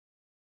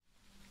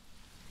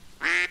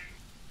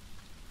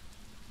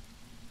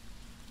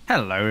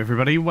Hello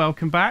everybody,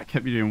 welcome back.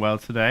 Hope you're doing well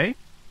today.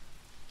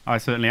 I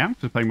certainly am,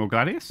 because we're playing more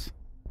Gladius.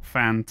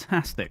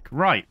 Fantastic.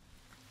 Right,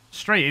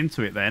 straight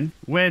into it then.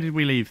 Where did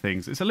we leave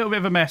things? It's a little bit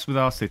of a mess with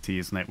our city,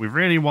 isn't it? We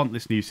really want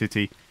this new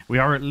city. We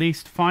are at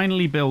least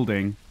finally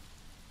building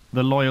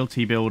the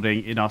loyalty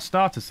building in our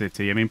starter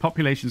city. I mean,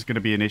 population is going to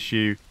be an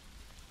issue.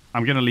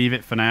 I'm going to leave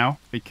it for now,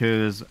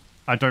 because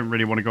I don't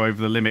really want to go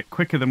over the limit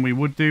quicker than we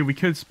would do. We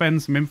could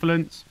spend some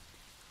influence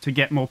to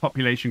get more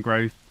population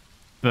growth,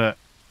 but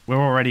we're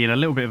already in a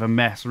little bit of a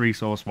mess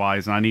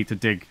resource-wise, and I need to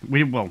dig...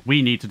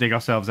 we need to dig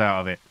ourselves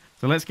out of it.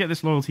 So let's get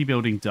this loyalty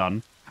building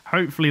done.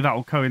 Hopefully that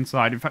will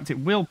coincide. In fact, it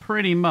will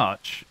pretty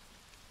much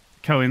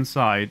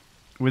coincide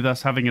with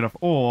us having enough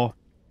ore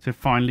to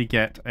finally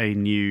get a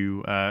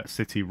new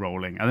city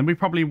rolling. And then we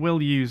probably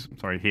will use...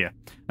 sorry, here.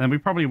 And then we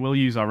probably will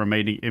use our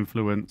remaining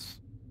influence.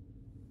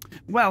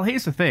 Well,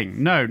 here's the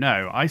thing. No.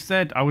 I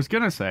was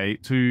going to say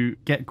to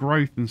get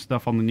growth and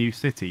stuff on the new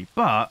city.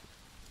 But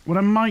what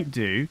I might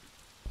do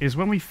is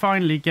when we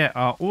finally get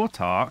our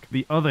autarch,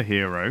 the other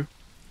hero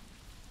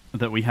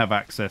that we have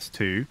access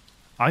to,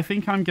 I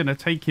think I'm going to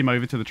take him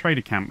over to the trader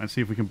camp and see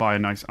if we can buy a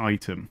nice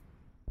item.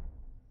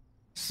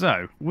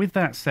 So, with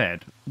that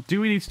said,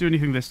 do we need to do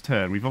anything this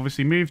turn? We've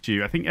obviously moved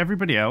you. I think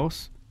everybody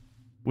else,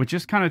 we're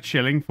just kind of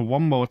chilling for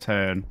one more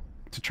turn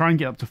to try and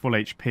get up to full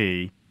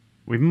HP.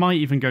 We might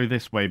even go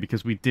this way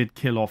because we did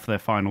kill off their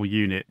final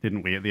unit,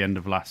 didn't we, at the end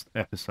of last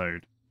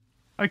episode?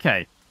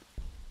 Okay.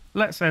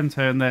 Let's end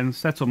turn then,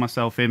 settle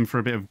myself in for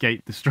a bit of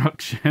gate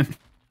destruction.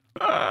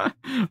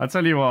 I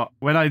tell you what,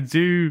 when I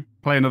do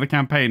play another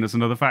campaign as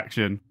another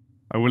faction,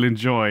 I will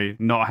enjoy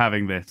not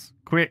having this.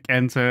 Quick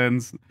end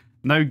turns,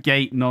 no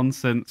gate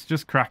nonsense,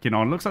 just cracking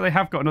on. Looks like they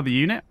have got another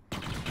unit.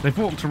 They've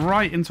walked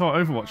right into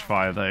our Overwatch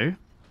fire though.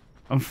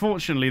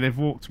 Unfortunately, they've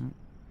walked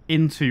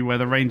into where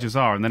the Rangers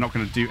are and they're not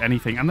going to do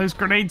anything. And those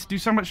grenades do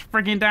so much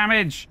frigging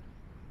damage.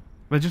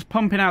 They're just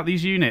pumping out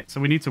these units,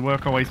 so we need to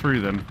work our way through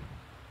them.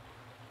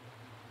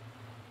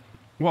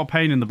 What a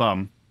pain in the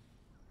bum.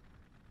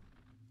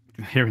 You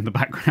can hear in the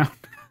background.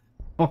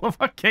 All of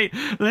our gate.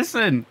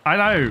 Listen, I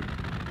know.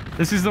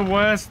 This is the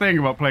worst thing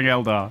about playing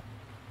Eldar.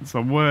 It's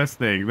the worst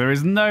thing. There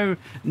is no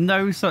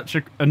such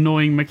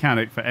annoying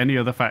mechanic for any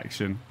other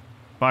faction.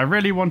 But I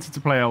really wanted to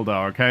play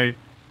Eldar, okay?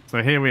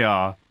 So here we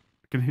are.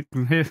 You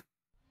can hear...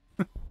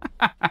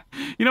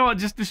 You know what?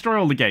 Just destroy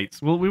all the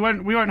gates. Well, we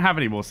won't have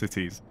any more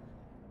cities.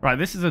 Right,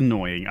 this is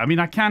annoying. I mean,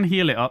 I can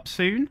heal it up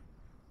soon.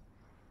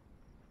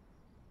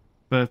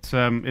 But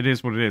it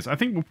is what it is. I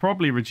think we'll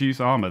probably reduce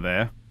armor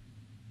there.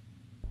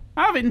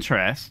 Out of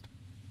interest,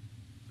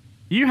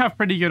 you have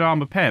pretty good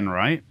armor pen,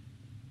 right?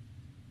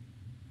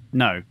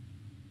 No.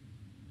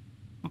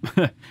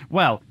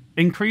 Well,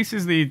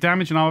 increases the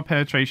damage and armor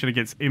penetration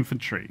against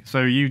infantry.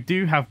 So you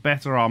do have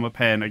better armor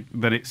pen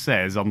than it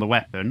says on the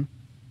weapon.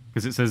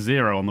 Because it says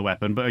 0 on the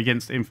weapon, but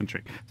against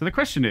infantry. So the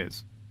question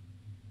is...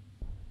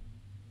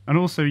 and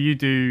also you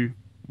do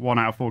 1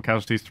 out of 4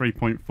 casualties,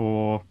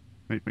 3.4...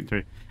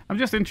 8.3. I'm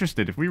just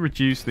interested, if we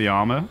reduce the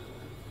armor...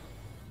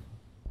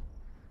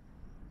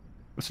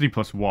 let's do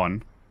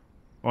 +1.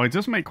 Well, it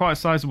does make quite a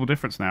sizable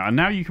difference now. And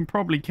now you can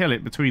probably kill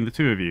it between the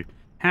two of you.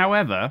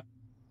 However...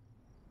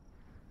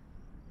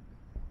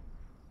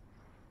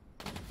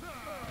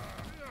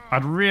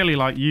 I'd really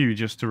like you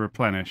just to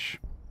replenish.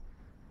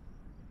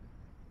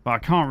 But I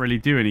can't really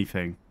do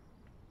anything.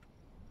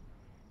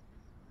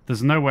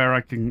 There's nowhere I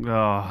can...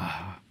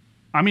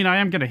 I mean, I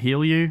am going to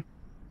heal you.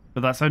 But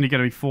that's only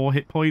going to be 4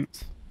 hit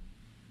points.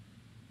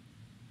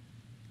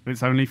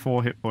 It's only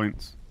 4 hit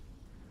points.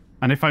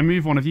 And if I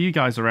move one of you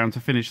guys around to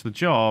finish the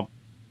job,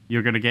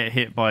 you're going to get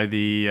hit by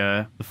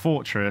the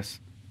fortress.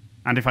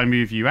 And if I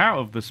move you out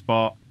of the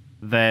spot,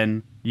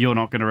 then you're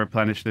not going to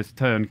replenish this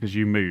turn because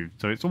you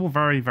moved. So it's all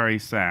very, very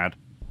sad.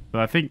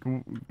 But I think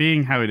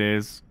being how it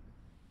is...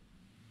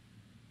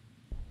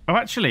 oh,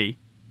 actually...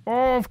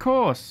 oh, of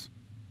course!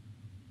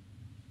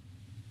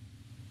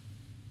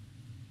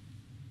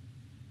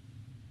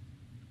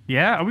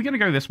 Yeah, are we going to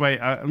go this way?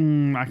 I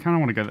kind of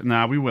want to go...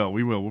 nah, we will.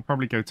 We'll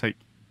probably go take...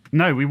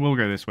 no, we will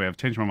go this way. I've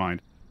changed my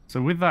mind. So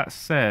with that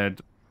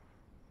said...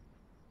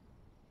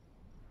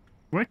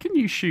 where can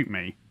you shoot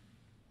me?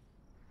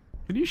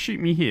 Can you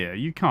shoot me here?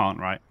 You can't,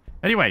 right?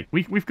 Anyway,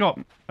 we've got...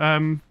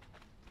 fire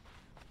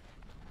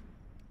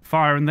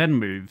and then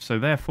move, so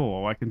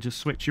therefore I can just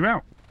switch you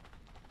out.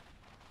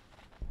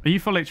 Are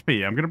you full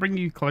HP? I'm going to bring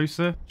you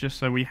closer, just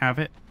so we have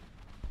it.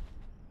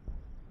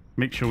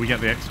 Make sure we get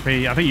the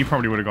XP. I think you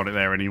probably would have got it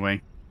there anyway.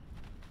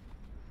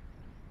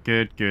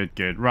 Good.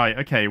 Right,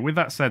 okay, with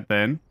that said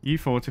then, you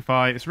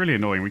fortify. It's really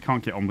annoying. We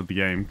can't get on with the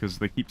game because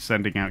they keep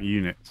sending out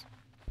units.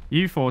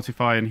 You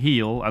fortify and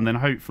heal, and then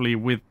hopefully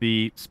with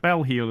the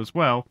spell heal as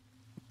well,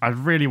 I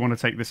really want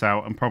to take this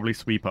out and probably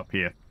sweep up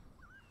here.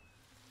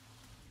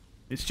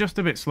 It's just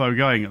a bit slow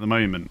going at the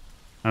moment.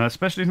 And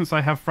especially since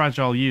I have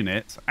fragile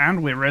units,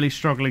 and we're really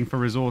struggling for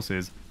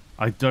resources,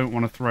 I don't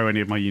want to throw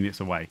any of my units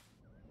away.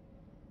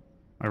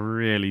 I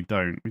really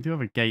don't. We do have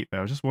a gate there.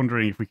 I was just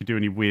wondering if we could do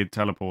any weird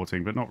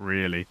teleporting, but not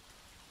really.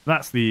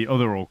 That's the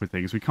other awkward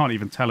thing, is we can't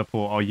even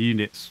teleport our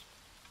units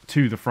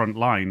to the front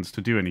lines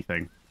to do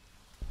anything.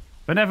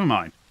 But never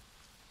mind.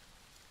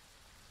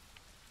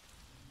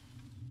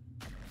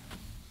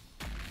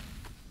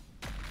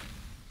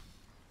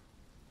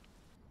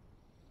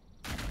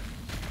 I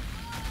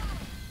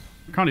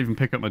can't even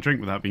pick up my drink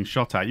without being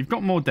shot at. You've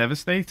got more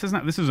Devastators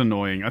now? This is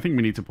annoying. I think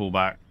we need to pull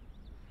back.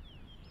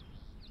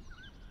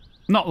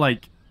 Not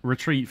like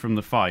retreat from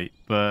the fight,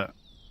 but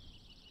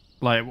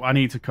like I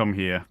need to come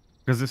here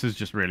because this is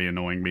just really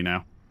annoying me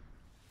now.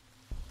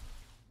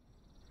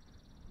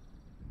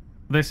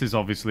 This is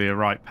obviously a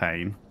right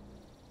pain.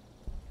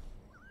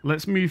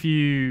 Let's move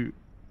you...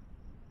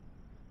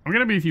 I'm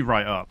going to move you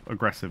right up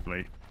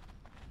aggressively.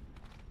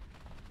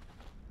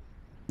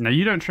 Now,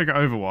 you don't trigger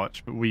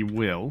Overwatch, but we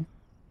will.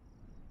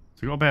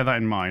 So you've got to bear that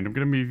in mind. I'm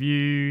going to move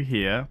you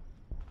here.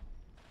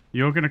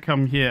 You're going to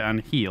come here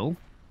and heal.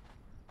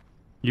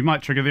 You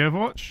might trigger the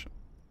Overwatch.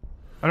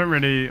 I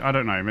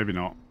don't know. Maybe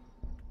not.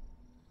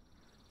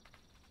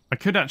 I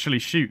could actually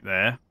shoot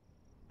there.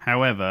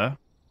 However...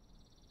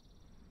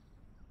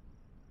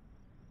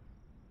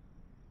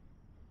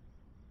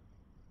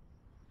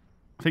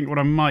 I think what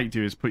I might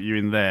do is put you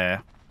in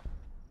there.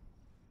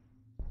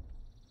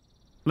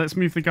 Let's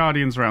move the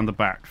Guardians around the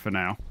back for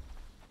now.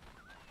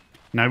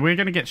 Now, we're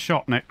going to get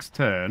shot next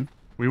turn.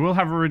 We will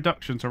have a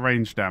reduction to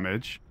range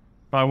damage,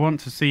 but I want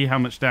to see how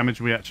much damage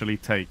we actually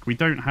take. We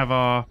don't have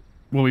our...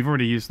 Well, we've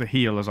already used the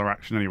heal as our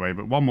action anyway,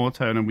 but one more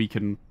turn and we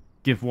can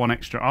give one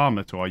extra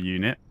armor to our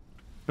unit.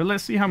 But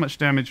let's see how much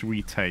damage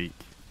we take.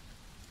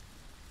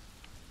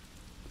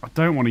 I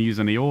don't want to use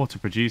any ore to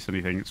produce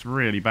anything. It's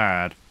really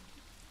bad.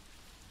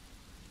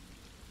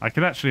 I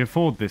could actually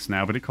afford this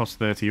now, but it costs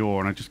 30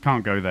 ore, and I just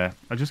can't go there.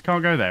 I just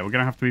can't go there. We're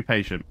going to have to be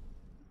patient.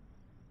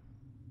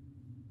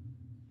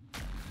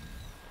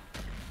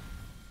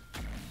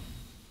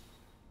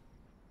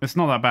 It's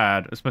not that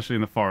bad, especially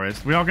in the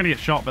forest. We are going to get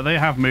shot, but they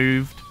have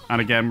moved,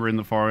 and again, we're in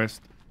the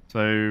forest.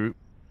 So,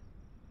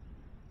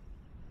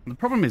 the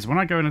problem is, when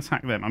I go and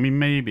attack them, I mean,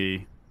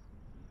 maybe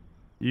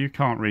you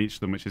can't reach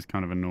them, which is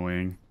kind of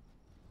annoying.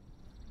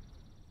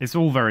 It's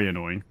all very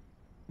annoying.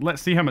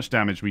 Let's see how much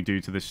damage we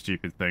do to this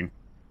stupid thing.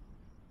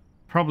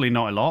 Probably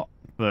not a lot,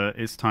 but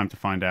it's time to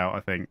find out, I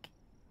think.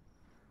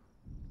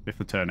 If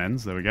the turn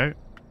ends, there we go.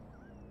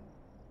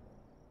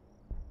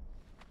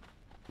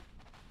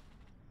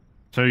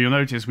 So you'll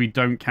notice we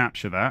don't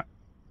capture that.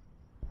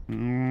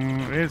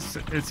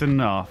 It's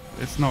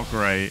enough. It's not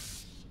great.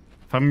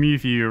 If I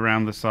move you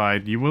around the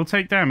side, you will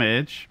take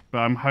damage, but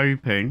I'm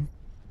hoping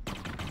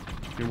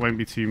it won't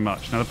be too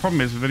much. Now the problem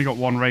is we've only got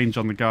one range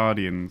on the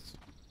Guardians,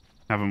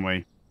 haven't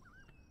we?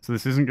 So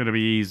this isn't going to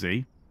be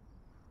easy.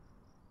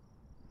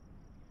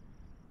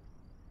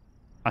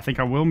 I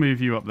think I will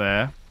move you up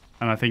there,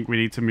 and I think we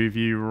need to move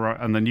you right,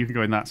 and then you can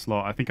go in that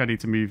slot. I think I need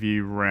to move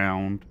you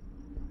round.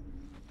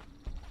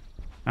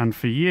 And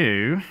for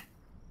you,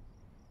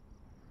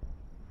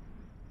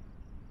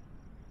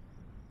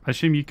 I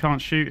assume you can't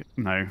shoot?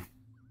 No.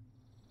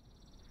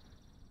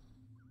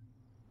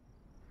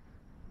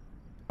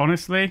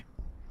 Honestly,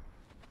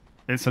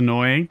 it's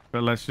annoying,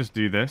 but let's just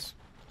do this.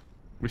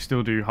 We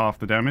still do half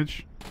the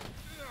damage.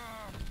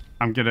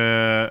 I'm going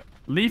to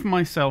leave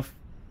myself...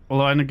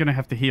 Although I'm going to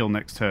have to heal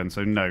next turn,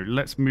 so no.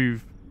 Let's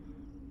move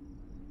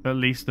at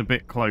least a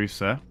bit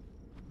closer.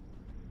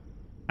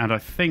 And I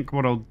think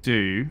what I'll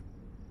do...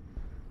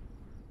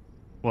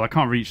 Well, I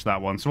can't reach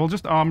that one, so I'll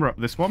just armor up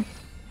this one.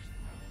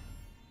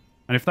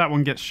 And if that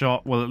one gets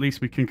shot, well, at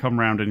least we can come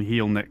round and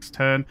heal next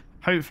turn.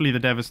 Hopefully the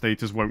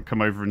Devastators won't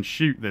come over and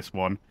shoot this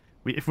one.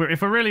 If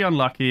we're really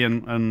unlucky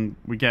and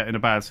we get in a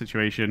bad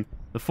situation,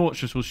 the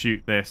Fortress will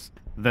shoot this,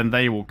 then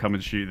they will come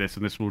and shoot this,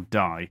 and this will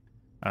die.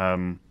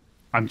 I'm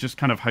just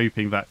kind of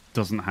hoping that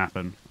doesn't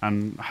happen.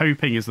 And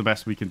hoping is the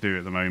best we can do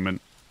at the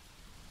moment.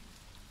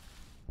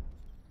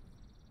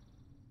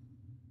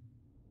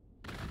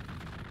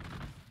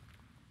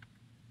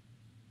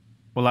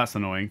 Well, that's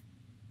annoying.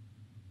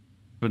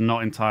 But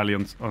not entirely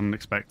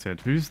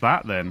unexpected. Who's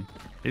that then?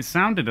 It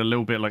sounded a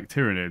little bit like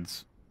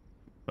Tyranids.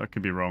 That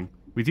could be wrong.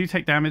 We do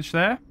take damage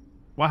there.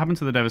 What happened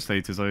to the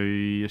Devastators?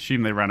 I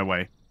assume they ran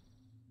away.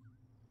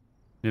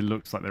 It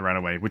looks like they ran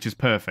away, which is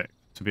perfect,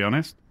 to be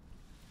honest.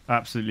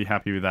 Absolutely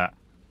happy with that.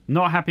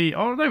 Not happy...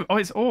 Oh, no. Oh,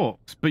 it's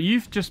Orcs. But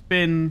you've just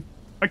been...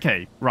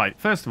 Okay, right.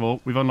 First of all,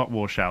 we've unlocked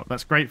War Shout.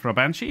 That's great for our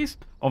Banshees.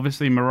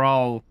 Obviously,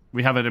 morale...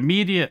 We have an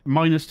immediate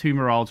 -2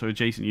 morale to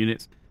adjacent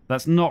units.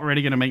 That's not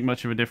really going to make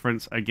much of a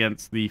difference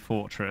against the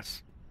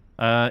Fortress.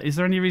 Is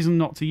there any reason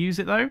not to use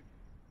it, though?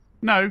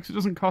 No, because it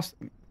doesn't cost...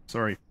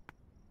 Sorry.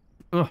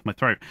 Ugh, my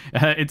throat.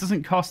 It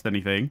doesn't cost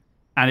anything.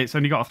 And it's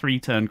only got a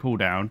 3-turn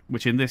cooldown,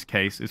 which in this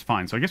case is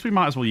fine. So I guess we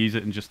might as well use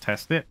it and just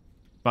test it.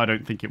 But I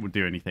don't think it would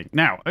do anything.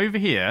 Now, over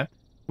here,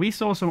 we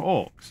saw some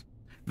Orcs.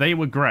 They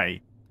were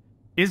grey.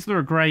 Is there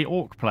a grey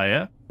Orc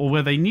player, or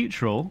were they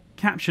neutral,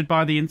 captured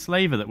by the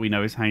Enslaver that we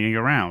know is hanging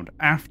around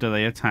after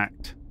they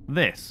attacked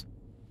this?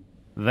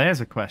 There's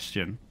a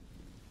question.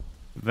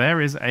 There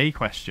is a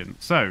question.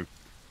 So,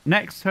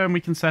 next turn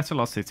we can settle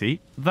our city.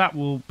 That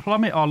will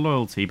plummet our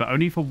loyalty, but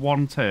only for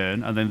one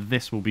turn, and then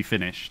this will be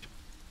finished.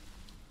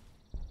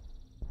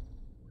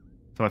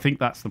 So I think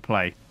that's the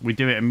play. We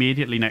do it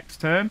immediately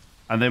next turn,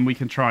 and then we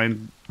can try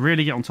and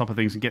really get on top of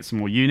things and get some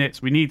more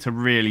units. We need to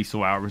really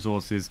sort out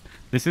resources.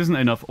 This isn't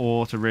enough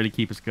ore to really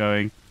keep us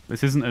going.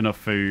 This isn't enough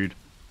food.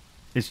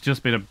 It's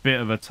just been a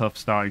bit of a tough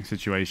starting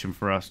situation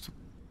for us.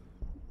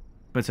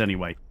 But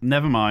anyway,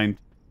 never mind.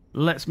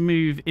 Let's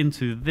move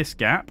into this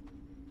gap.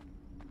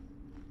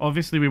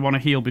 Obviously, we want to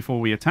heal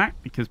before we attack,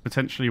 because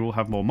potentially we'll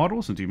have more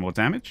models and do more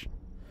damage.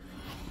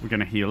 We're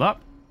going to heal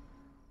up.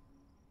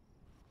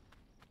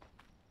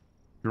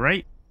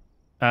 Great.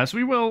 So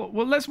we will...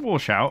 Well, let's war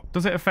shout.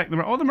 Does it affect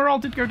the... Oh, the morale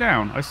did go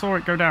down. I saw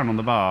it go down on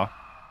the bar.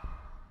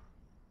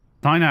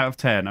 9 out of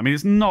 10. I mean,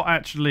 it's not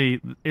actually...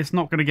 It's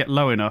not going to get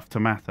low enough to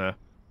matter.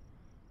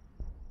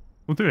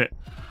 We'll do it.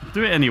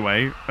 Do it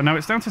anyway. And now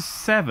it's down to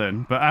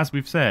 7, but as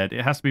we've said,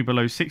 it has to be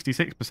below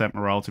 66%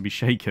 morale to be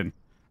shaken.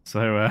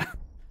 So,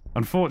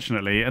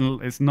 unfortunately, and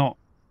it's not...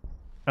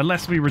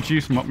 Unless we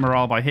reduce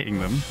morale by hitting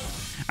them.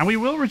 And we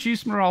will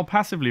reduce morale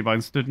passively by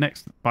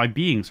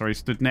being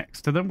stood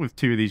next to them with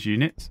 2 of these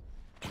units.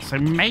 So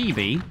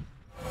maybe...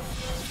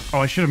 Oh,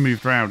 I should have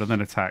moved around and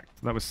then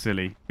attacked. That was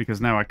silly,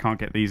 because now I can't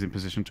get these in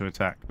position to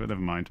attack, but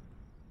never mind.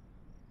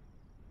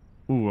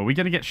 Ooh, are we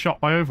going to get shot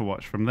by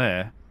Overwatch from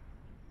there?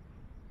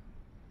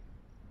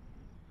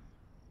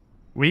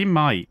 We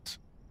might.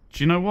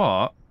 Do you know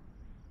what?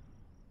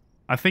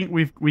 I think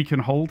we can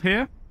hold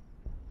here.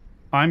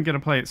 I'm going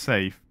to play it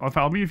safe.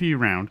 I'll move you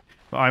around,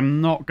 but I'm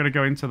not going to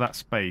go into that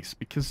space,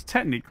 because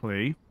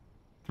technically,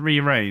 3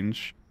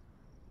 range...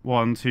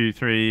 1, 2,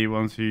 3,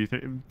 1, 2,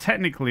 3.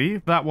 Technically,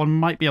 that one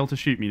might be able to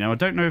shoot me. Now, I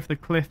don't know if the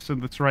cliffs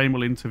and the terrain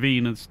will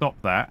intervene and stop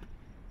that,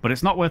 but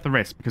it's not worth the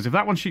risk, because if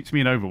that one shoots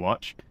me in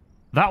Overwatch,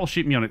 that will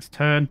shoot me on its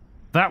turn,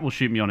 that will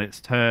shoot me on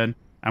its turn,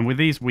 and with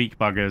these weak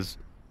buggers,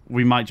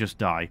 we might just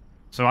die.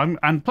 So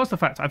and plus the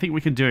fact, I think we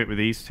can do it with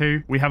these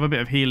 2. We have a bit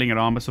of healing and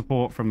armor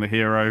support from the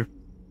hero.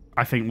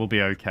 I think we'll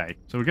be okay.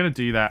 So we're going to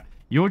do that.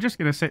 You're just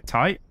going to sit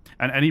tight,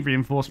 and any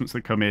reinforcements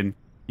that come in,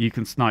 you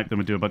can snipe them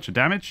and do a bunch of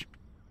damage.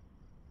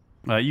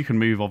 You can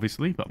move,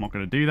 obviously, but I'm not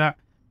going to do that.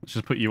 Let's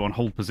just put you on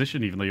hold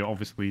position, even though you're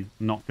obviously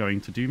not going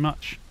to do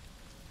much.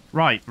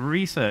 Right,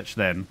 research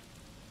then.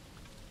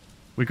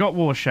 We got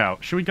War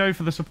Shout. Should we go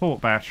for the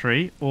support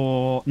battery?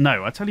 Or...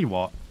 No, I tell you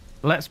what.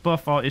 Let's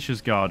buff our Isha's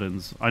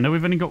Gardens. I know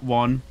we've only got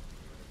 1,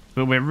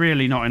 but we're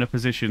really not in a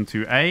position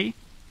to, A,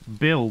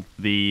 build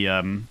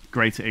the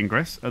Greater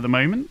Ingress at the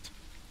moment,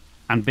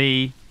 and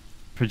B,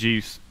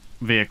 produce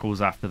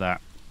vehicles after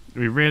that.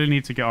 We really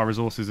need to get our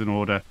resources in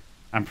order,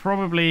 and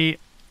probably...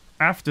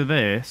 After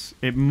this,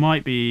 it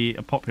might be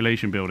a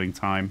population building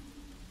time.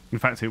 In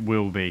fact, it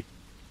will be.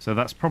 So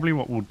that's probably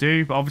what we'll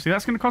do. But obviously,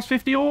 that's going to cost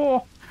 50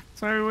 ore.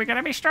 So we're going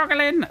to be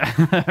struggling.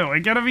 We're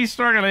going to be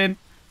struggling.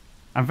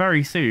 And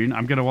very soon,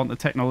 I'm going to want the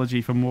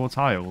technology for more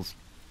tiles.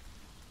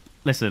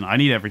 Listen, I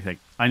need everything.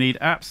 I need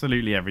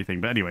absolutely everything.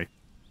 But anyway,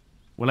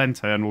 we'll end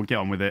turn. We'll get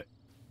on with it.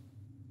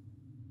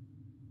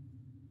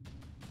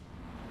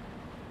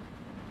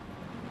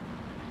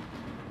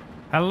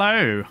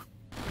 Hello.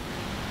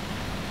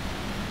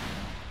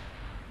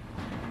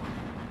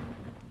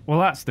 Well,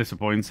 that's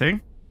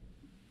disappointing.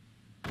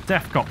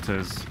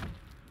 Deathcopters.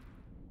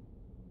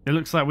 It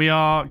looks like we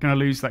are going to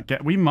lose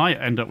that. We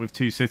might end up with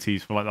 2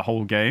 cities for like the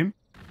whole game.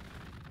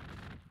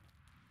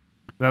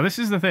 Now, this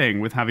is the thing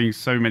with having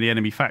so many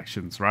enemy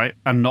factions, right?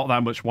 And not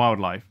that much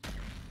wildlife.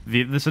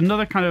 There's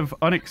another kind of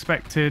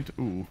unexpected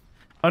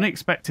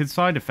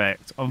side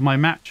effect of my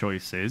map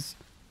choices.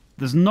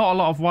 There's not a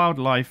lot of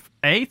wildlife,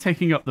 A,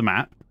 taking up the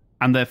map,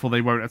 and therefore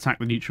they won't attack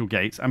the neutral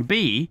gates, and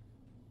B,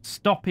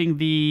 stopping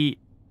the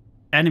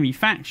enemy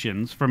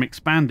factions from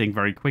expanding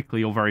very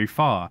quickly or very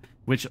far,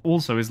 which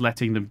also is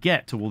letting them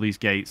get to all these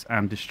gates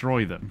and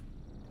destroy them.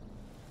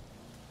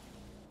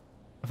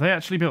 Have they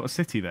actually built a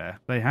city there?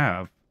 They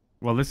have.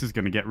 Well, this is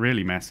going to get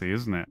really messy,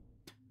 isn't it?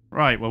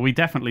 Right, well, we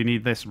definitely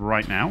need this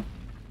right now.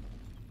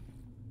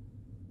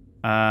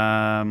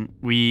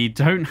 We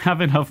don't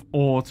have enough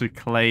ore to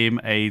claim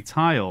a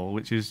tile,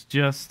 which is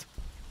just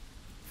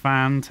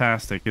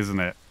fantastic, isn't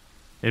it?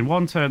 In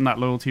 1 turn, that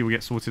loyalty will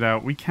get sorted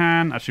out. We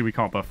can... Actually, we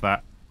can't buff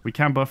that. We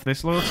can buff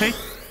this loyalty.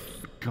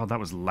 God, that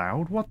was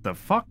loud. What the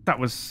fuck? That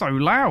was so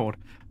loud.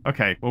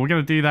 Okay, well, we're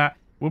going to do that.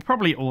 We'll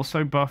probably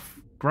also buff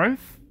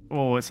growth.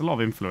 Oh, it's a lot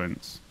of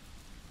influence.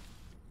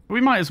 But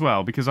we might as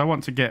well, because I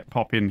want to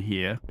pop in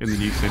here in the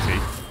new city.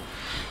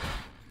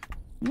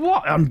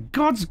 What on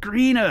God's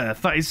green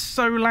earth? That is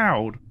so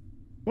loud.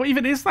 What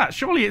even is that?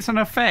 Surely it's an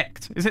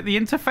effect. Is it the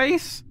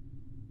interface?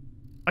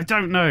 I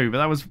don't know, but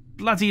that was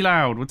bloody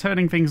loud. We're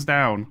turning things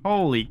down.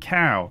 Holy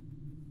cow.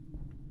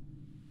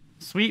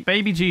 Sweet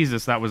baby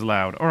Jesus, that was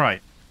loud. All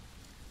right.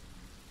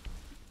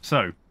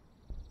 So.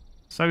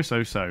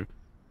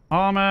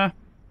 Armor.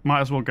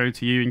 Might as well go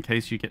to you in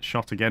case you get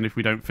shot again if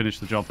we don't finish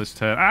the job this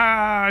turn.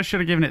 Ah, I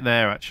should have given it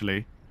there,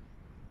 actually.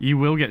 You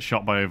will get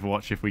shot by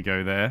Overwatch if we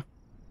go there.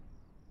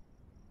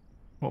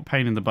 What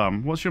pain in the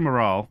bum. What's your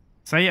morale?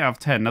 It's 8 out of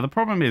 10. Now, the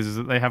problem is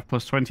that they have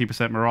plus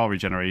 20% morale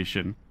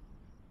regeneration.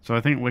 So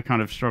I think we're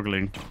kind of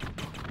struggling.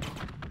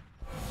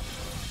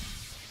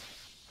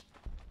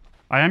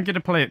 I am going to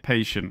play it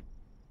patient.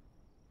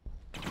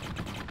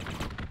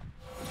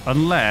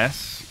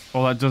 Unless...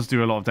 Oh, that does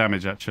do a lot of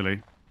damage,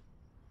 actually.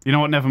 You know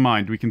what? Never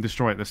mind. We can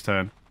destroy it this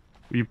turn.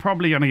 You're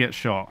probably going to get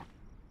shot.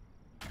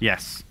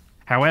 Yes.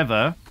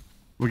 However,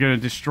 we're going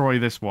to destroy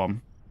this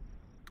one.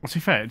 What's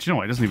fair? Do you know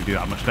what? It doesn't even do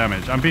that much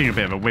damage. I'm being a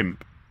bit of a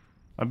wimp.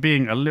 I'm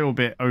being a little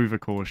bit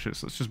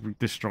overcautious. Let's just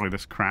destroy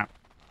this crap.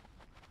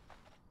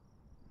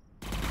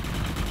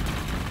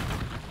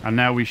 And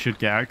now we should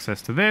get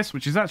access to this,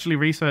 which is actually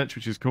research,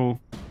 which is cool.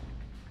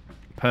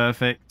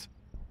 Perfect.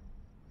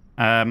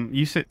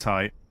 You sit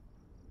tight.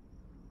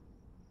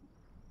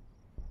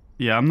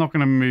 Yeah, I'm not going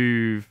to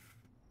move.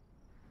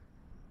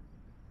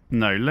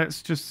 No,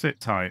 let's just sit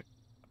tight.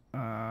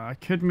 I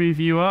could move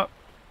you up.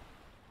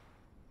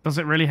 Does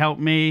it really help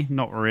me?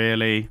 Not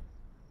really.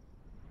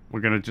 We're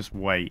going to just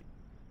wait.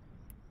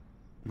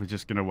 We're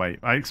just going to wait.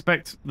 I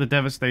expect the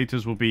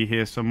Devastators will be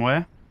here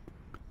somewhere.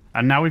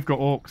 And now we've got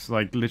orcs,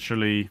 like,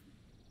 literally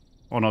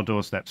on our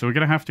doorstep. So we're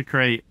going to have to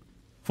create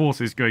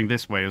forces going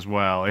this way as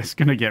well. It's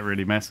going to get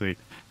really messy.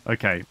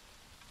 Okay.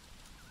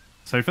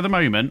 So for the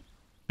moment,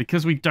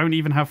 because we don't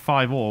even have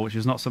 5 ore, which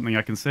is not something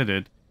I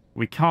considered,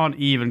 we can't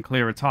even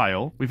clear a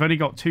tile. We've only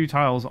got 2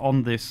 tiles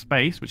on this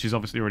space, which is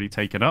obviously already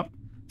taken up.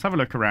 Let's have a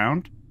look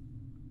around.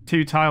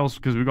 2 tiles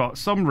because we've got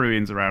some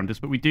ruins around us,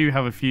 but we do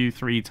have a few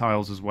 3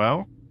 tiles as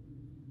well.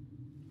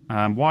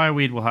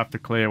 Wireweed we'll have to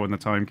clear when the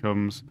time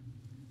comes.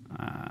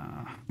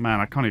 Man,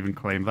 I can't even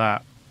claim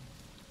that.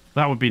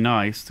 That would be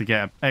nice to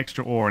get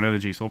extra ore and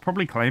energy, so I'll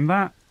probably claim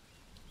that.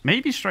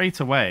 Maybe straight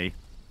away,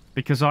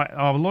 because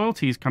our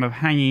loyalty is kind of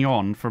hanging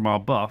on from our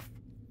buff.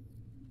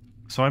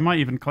 So I might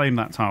even claim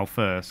that tile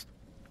first.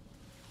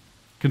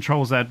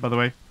 Control Z, by the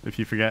way, if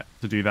you forget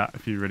to do that,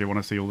 if you really want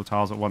to see all the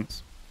tiles at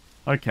once.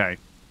 Okay.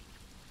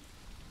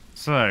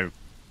 So,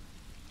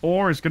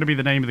 ore is going to be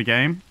the name of the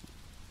game.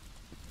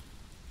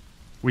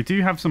 We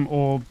do have some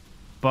ore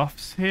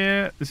buffs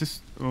here. This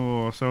is...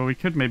 Oh, so we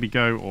could maybe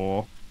go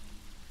ore.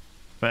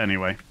 But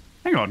anyway.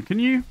 Hang on, can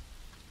you...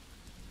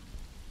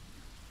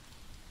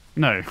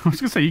 No, I was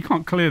going to say, you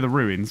can't clear the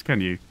ruins,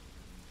 can you?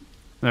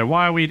 No,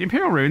 Wireweed,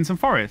 Imperial Ruins and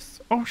Forests.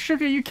 Oh,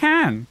 sugar, you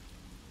can.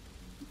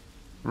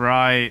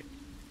 Right.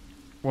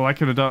 Well, I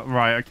could have done...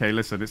 Right, okay,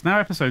 listen. It's now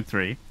episode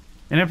 3.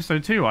 In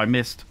episode 2, I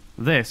missed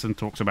this and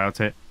talked about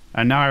it.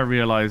 And now I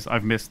realise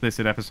I've missed this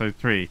in episode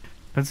 3.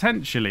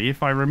 Potentially,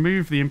 if I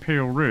remove the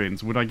Imperial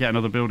Ruins, would I get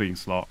another building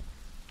slot?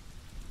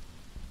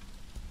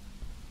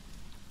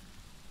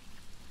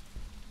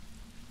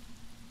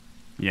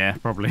 Yeah,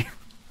 probably.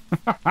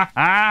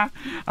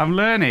 I'm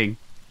learning.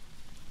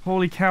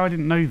 Holy cow, I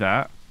didn't know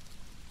that.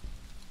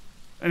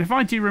 And if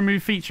I do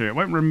remove feature, it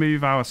won't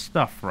remove our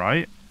stuff,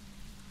 right?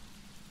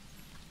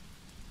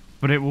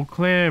 But it will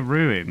clear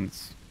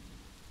ruins.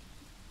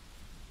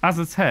 As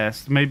a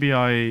test, maybe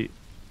I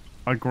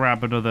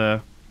grab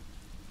another...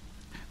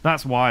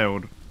 That's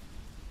wild.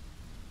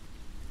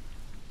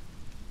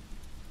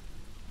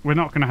 We're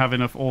not going to have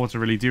enough ore to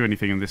really do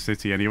anything in this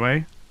city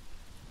anyway.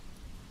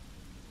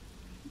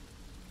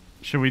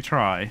 Should we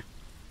try?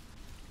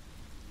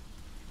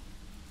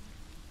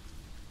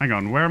 Hang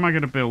on, where am I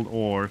going to build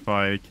ore if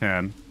I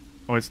can?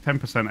 Oh, it's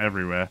 10%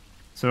 everywhere.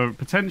 So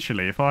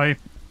potentially, if I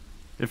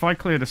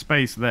cleared a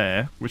space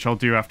there, which I'll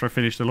do after I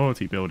finish the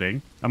loyalty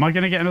building, am I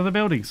going to get another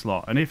building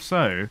slot? And if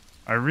so,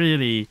 I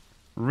really,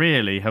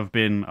 really have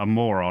been a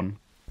moron.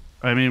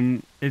 I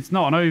mean, it's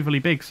not an overly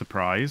big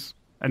surprise.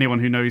 Anyone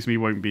who knows me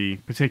won't be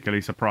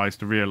particularly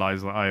surprised to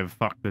realise that I have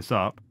fucked this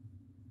up.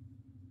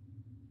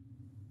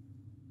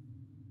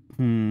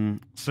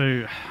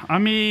 So, I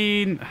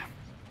mean,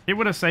 it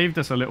would have saved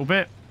us a little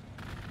bit.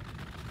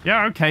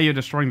 Yeah, okay, you're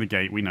destroying the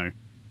gate, we know.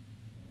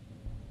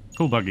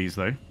 Cool buggies,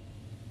 though.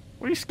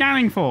 What are you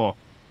scanning for?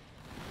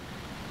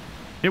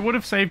 It would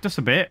have saved us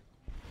a bit.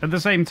 At the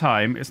same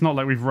time, it's not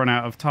like we've run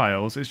out of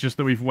tiles. It's just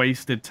that we've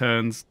wasted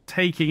turns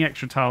taking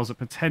extra tiles that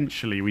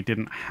potentially we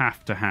didn't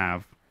have to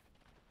have.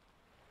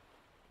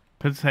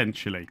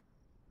 Potentially.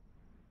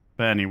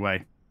 But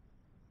anyway.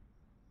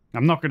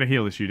 I'm not going to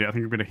heal this unit. I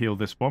think I'm going to heal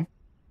this one.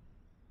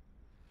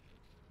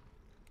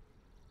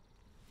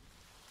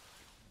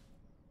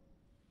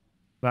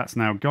 That's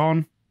now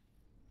gone.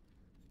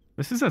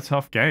 This is a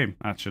tough game,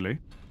 actually.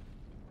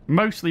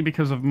 Mostly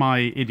because of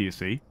my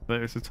idiocy,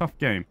 but it's a tough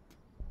game.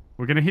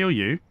 We're going to heal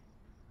you.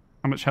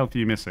 How much health are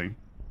you missing?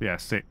 Yeah,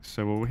 6.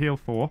 So we'll heal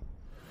 4.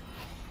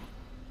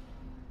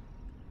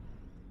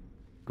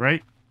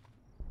 Great.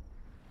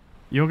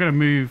 You're going to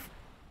move...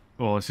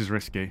 Oh, this is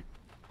risky.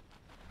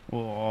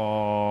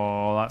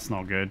 Oh, that's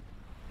not good.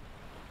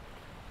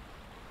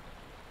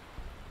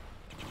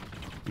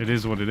 It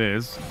is what it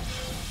is.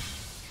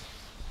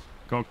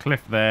 Got a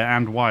cliff there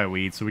and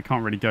wireweed, so we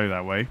can't really go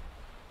that way.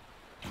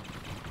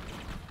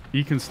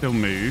 You can still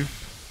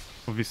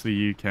move. Obviously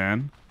you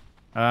can.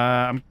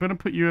 I'm going to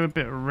put you at a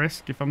bit of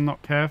risk if I'm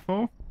not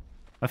careful.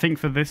 I think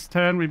for this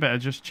turn we better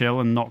just chill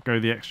and not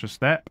go the extra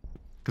step.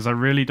 Because I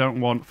really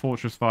don't want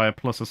Fortress Fire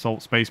plus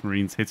Assault Space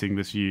Marines hitting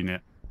this unit.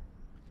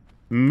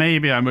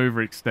 Maybe I'm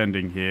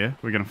overextending here.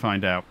 We're going to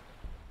find out.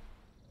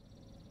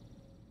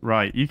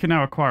 Right, you can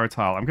now acquire a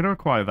tile. I'm going to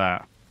acquire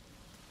that.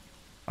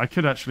 I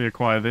could actually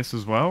acquire this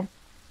as well.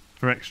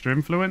 for extra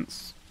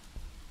influence.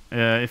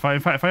 In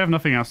fact, if I have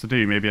nothing else to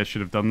do, maybe I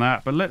should have done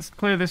that. But let's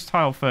clear this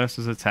tile first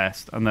as a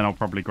test, and then I'll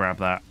probably grab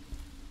that.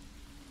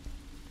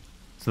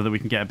 So that we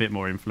can get a bit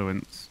more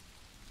influence.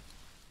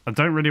 I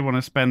don't really want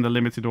to spend the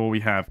limited ore we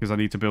have, because I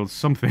need to build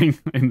something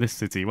in this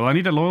city. Well, I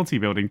need a loyalty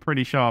building,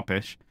 pretty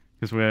sharpish,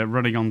 because we're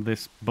running on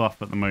this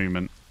buff at the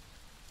moment.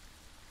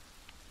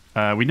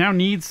 We now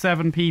need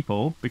 7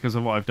 people because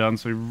of what I've done,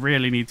 so we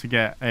really need to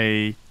get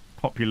a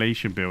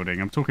population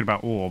building. I'm talking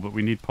about ore, but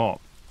we need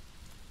pop.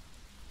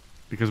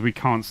 Because we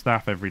can't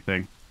staff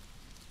everything.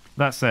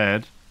 That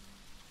said,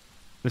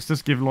 let's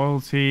just give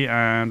loyalty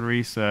and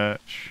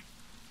research.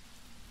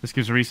 This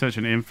gives research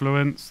and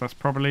influence. That's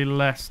probably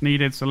less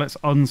needed, so let's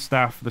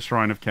unstaff the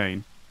Shrine of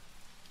Cain.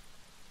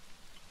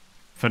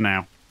 For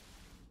now.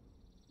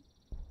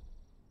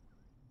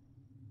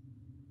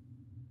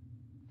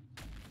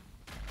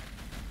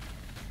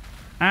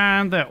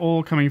 And they're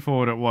all coming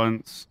forward at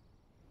once.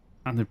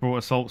 And they brought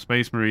Assault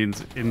Space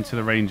Marines into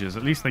the Rangers.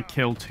 At least they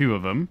killed 2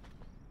 of them.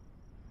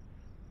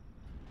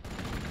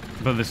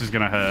 But this is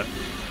going to hurt.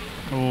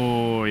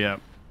 Oh, yeah.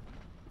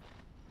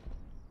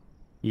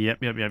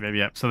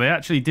 Yep. So they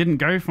actually didn't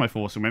go for my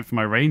force and went for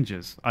my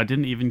Rangers. I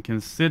didn't even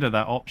consider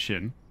that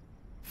option.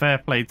 Fair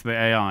play to the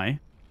AI.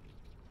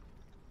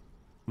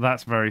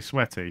 That's very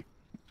sweaty.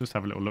 Just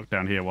have a little look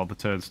down here while the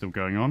turn's still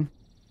going on.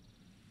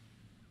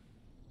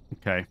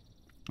 Okay.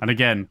 And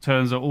again,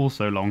 turns are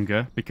also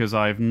longer because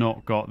I've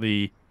not got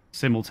the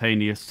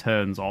simultaneous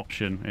turns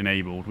option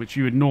enabled, which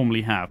you would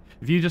normally have.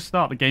 If you just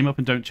start the game up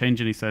and don't change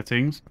any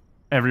settings,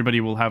 everybody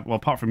will have, well,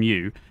 apart from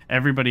you,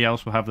 everybody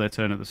else will have their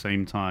turn at the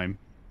same time.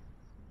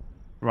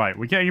 Right,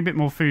 we're getting a bit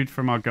more food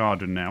from our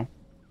garden now.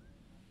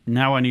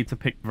 Now I need to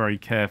pick very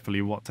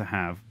carefully what to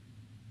have.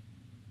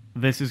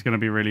 This is going to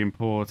be really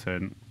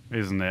important,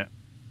 isn't it?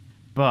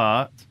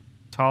 But,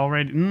 tile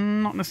ready?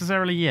 Not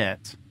necessarily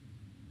yet.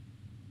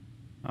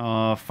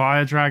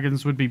 Fire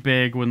dragons would be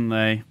big, wouldn't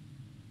they?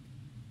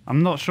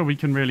 I'm not sure we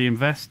can really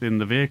invest in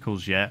the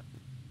vehicles yet,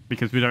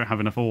 because we don't have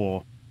enough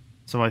ore.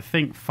 So I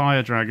think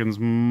fire dragons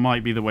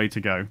might be the way to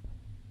go.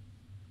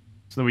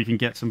 So that we can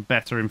get some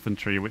better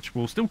infantry, which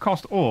will still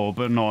cost ore,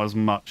 but not as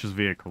much as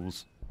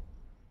vehicles.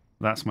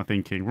 That's my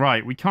thinking.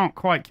 Right, we can't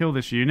quite kill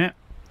this unit.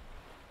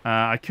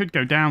 I could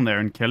go down there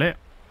and kill it.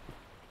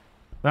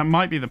 That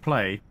might be the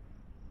play.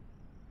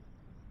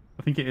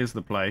 I think it is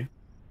the play.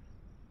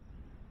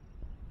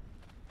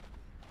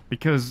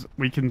 Because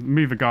we can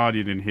move a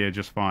Guardian in here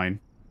just fine.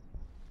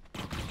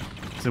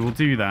 So we'll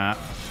do that.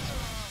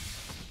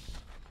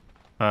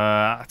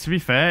 To be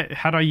fair,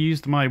 had I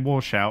used my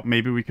War Shout,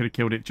 maybe we could have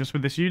killed it just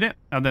with this unit,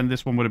 and then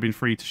this one would have been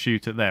free to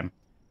shoot at them.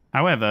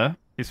 However,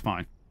 it's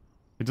fine.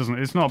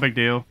 It's not a big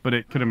deal, but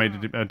it could have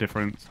made a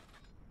difference.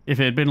 If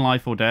it had been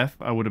life or death,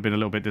 I would have been a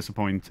little bit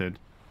disappointed.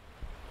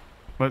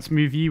 Let's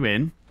move you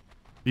in.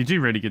 You do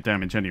really good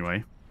damage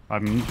anyway.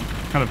 I'm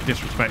kind of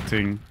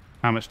disrespecting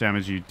how much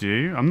damage you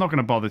do. I'm not going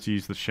to bother to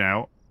use the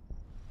shout.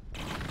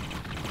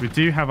 We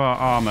do have our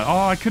armor.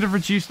 Oh, I could have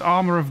reduced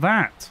armor of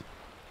that.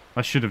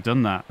 I should have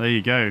done that. There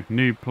you go.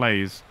 New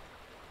plays.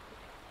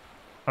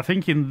 I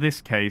think in this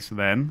case,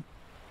 then,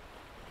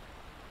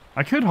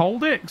 I could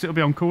hold it because it'll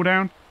be on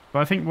cooldown. But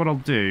I think what I'll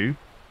do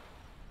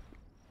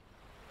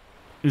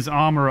is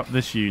armor up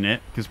this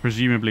unit because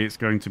presumably it's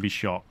going to be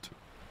shot.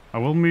 I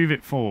will move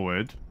it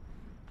forward.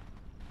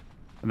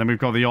 And then we've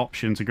got the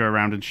option to go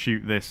around and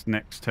shoot this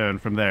next turn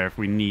from there if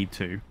we need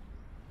to.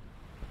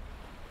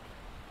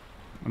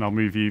 And I'll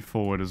move you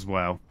forward as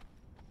well.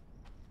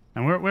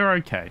 And we're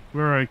okay.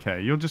 We're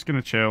okay. You're just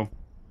going to chill.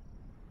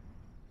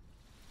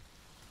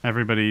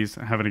 Everybody's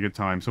having a good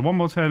time. So one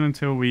more turn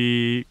until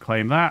we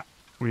claim that.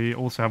 We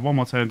also have one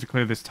more turn to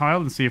clear this tile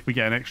and see if we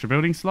get an extra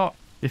building slot.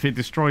 If it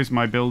destroys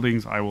my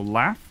buildings, I will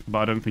laugh. But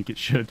I don't think it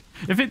should.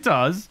 If it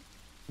does,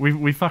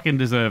 we fucking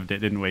deserved it,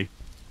 didn't we?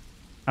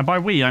 And by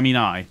we, I mean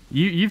I.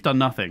 You've done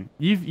nothing.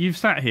 You've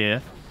sat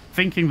here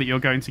thinking that you're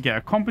going to get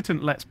a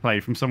competent Let's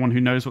Play from someone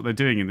who knows what they're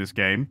doing in this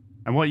game.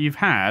 And what you've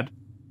had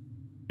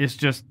is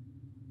just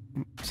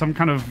some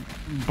kind of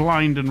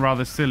blind and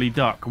rather silly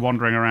duck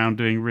wandering around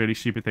doing really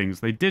stupid things.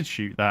 They did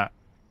shoot that.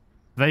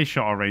 They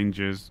shot our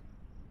rangers.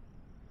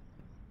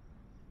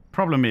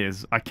 Problem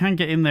is, I can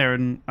get in there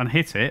and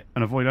hit it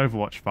and avoid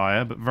Overwatch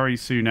fire, but very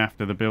soon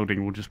after the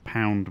building will just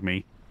pound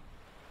me.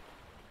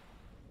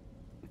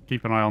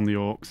 Keep an eye on the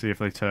orcs, see if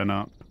they turn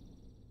up.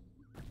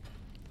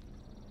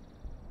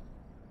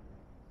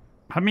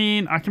 I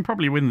mean, I can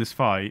probably win this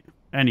fight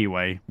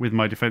anyway with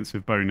my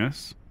defensive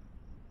bonus.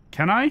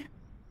 Can I?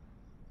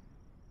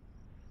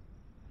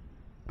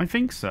 I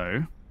think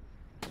so.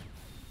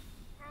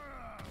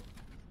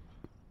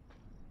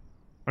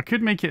 I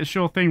could make it a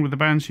sure thing with the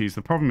Banshees.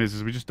 The problem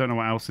is we just don't know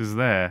what else is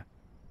there.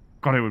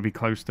 God, it would be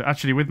close to...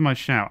 Actually, with my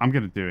shout, I'm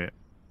going to do it.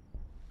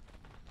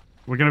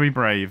 We're going to be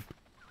brave.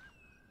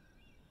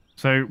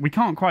 So, we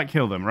can't quite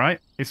kill them, right?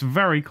 It's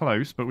very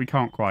close, but we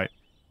can't quite.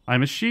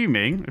 I'm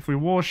assuming if we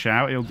War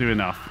Shout, it'll do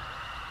enough.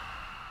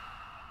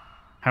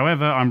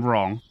 However, I'm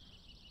wrong.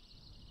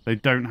 They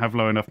don't have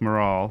low enough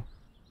morale.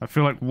 I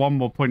feel like one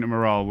more point of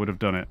morale would have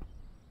done it.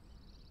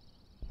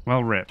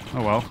 Well, rip.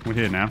 Oh well, we're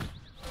here now.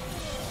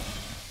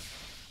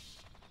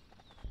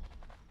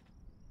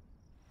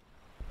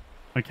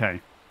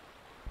 Okay.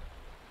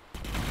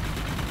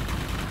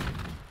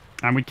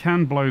 And we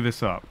can blow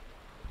this up.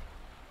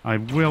 I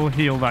will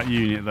heal that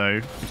unit,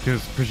 though,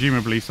 because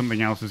presumably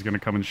something else is going to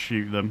come and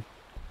shoot them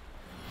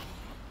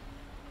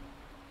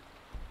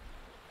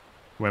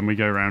when we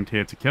go around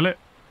here to kill it.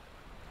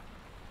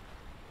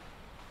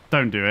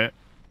 Don't do it.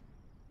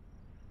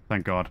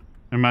 Thank God.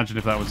 Imagine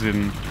if that was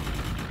in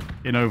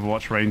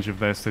Overwatch range of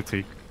their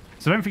city.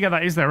 So don't forget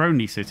that is their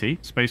only city.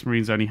 Space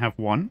Marines only have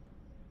one.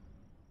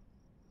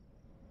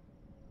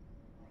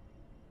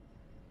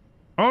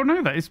 Oh,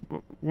 no, that is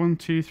 1,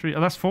 2, 3.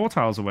 Oh, that's 4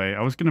 tiles away.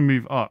 I was going to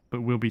move up,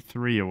 but we'll be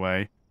 3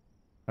 away.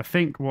 I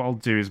think what I'll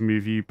do is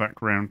move you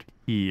back around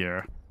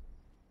here.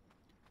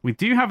 We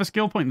do have a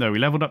skill point, though. We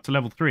leveled up to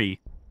level 3.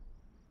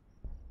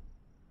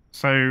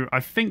 So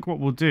I think what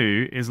we'll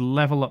do is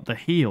level up the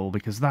heal,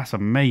 because that's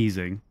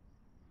amazing.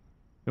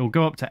 It'll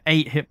go up to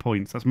 8 hit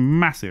points. That's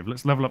massive.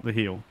 Let's level up the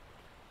heal.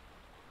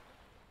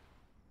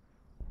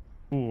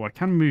 Oh, I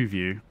can move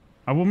you.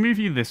 I will move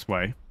you this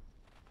way.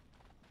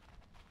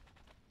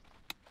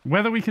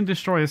 Whether we can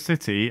destroy a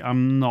city,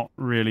 I'm not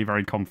really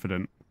very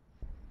confident.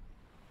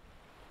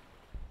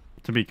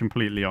 To be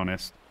completely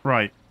honest.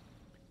 Right.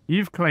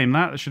 You've claimed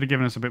that. That should have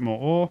given us a bit more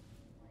ore.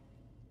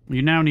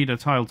 You now need a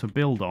tile to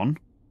build on.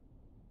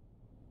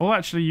 Or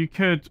actually, you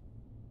could...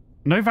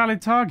 No valid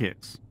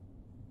targets.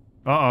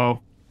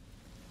 Uh-oh.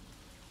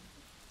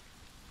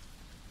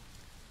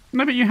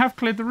 No, but you have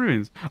cleared the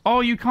ruins.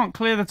 Oh, you can't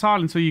clear the tile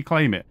until you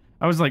claim it.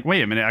 I was like,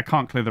 wait a minute, I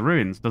can't clear the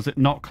ruins. Does it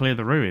not clear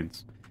the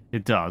ruins?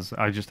 It does.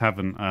 I just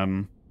haven't...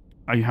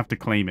 you have to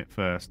claim it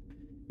first.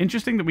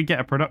 Interesting that we get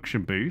a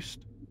production boost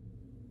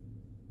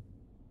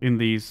in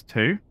these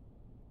two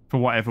for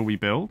whatever we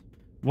build.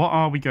 What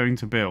are we going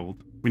to build?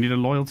 We need a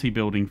loyalty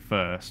building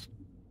first.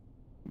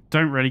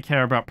 Don't really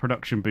care about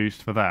production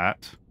boost for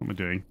that. What am I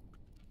doing?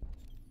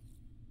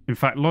 In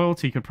fact,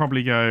 loyalty could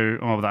probably go...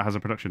 Oh, that has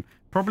a production.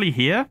 Probably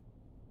here.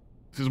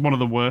 This is one of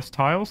the worst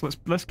tiles.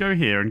 Let's go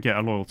here and get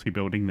a loyalty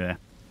building there.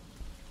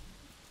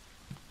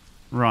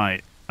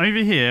 Right. Over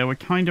here, we're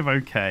kind of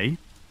okay.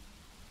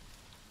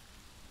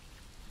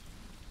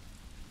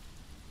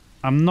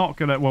 I'm not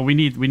gonna... Well, we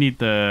need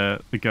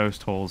the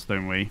ghost halls,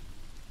 don't we?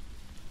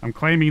 I'm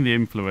claiming the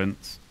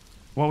influence.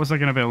 What was I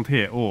going to build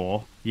here?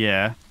 Ore.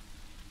 Yeah.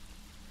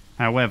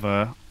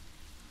 However,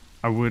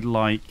 I would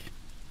like...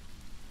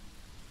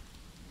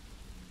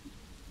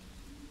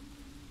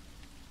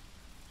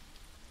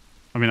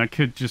 I mean, I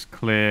could just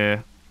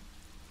clear...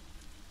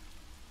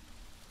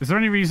 Is there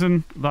any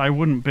reason that I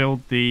wouldn't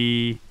build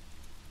the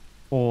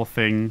ore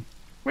thing?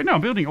 Wait, no,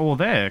 I'm building ore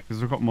there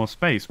because we've got more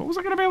space. What was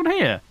I going to build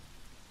here?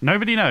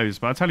 Nobody knows,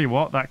 but I tell you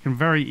what, that can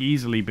very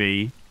easily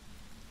be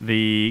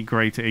the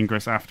Greater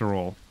Ingress after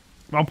all.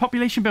 Well,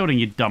 population building,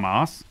 you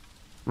dumbass.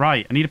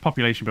 Right, I need a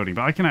population building,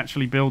 but I can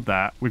actually build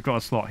that. We've got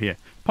a slot here.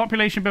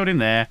 Population building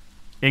there,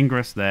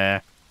 Ingress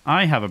there.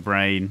 I have a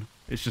brain.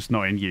 It's just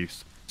not in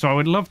use. So I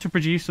would love to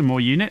produce some more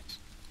units.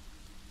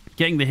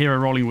 Getting the hero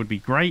rolling would be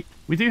great.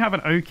 We do have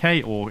an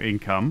okay ore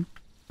income,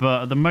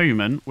 but at the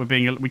moment,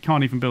 we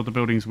can't even build the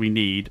buildings we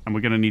need, and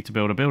we're going to need to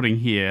build a building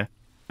here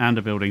and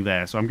a building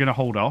there. So I'm going to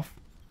hold off.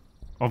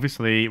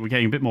 Obviously, we're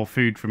getting a bit more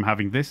food from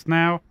having this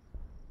now.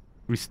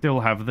 We still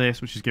have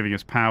this, which is giving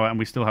us power, and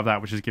we still have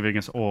that, which is giving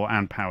us ore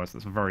and power. So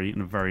that's very,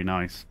 very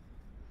nice.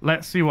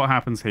 Let's see what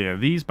happens here.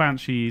 These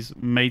Banshees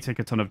may take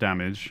a ton of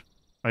damage.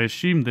 I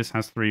assume this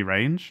has 3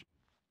 range.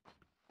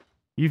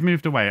 You've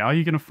moved away. Are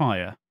you going to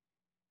fire?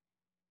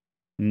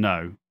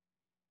 No.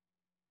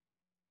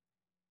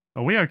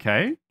 Are we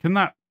okay? Can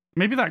that...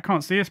 Maybe that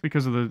can't see us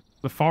because of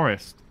the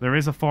forest. There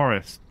is a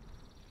forest.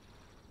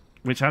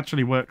 Which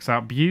actually works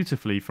out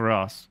beautifully for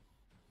us.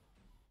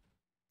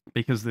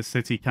 Because this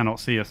city cannot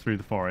see us through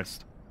the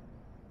forest.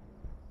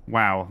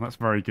 Wow, that's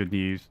very good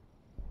news.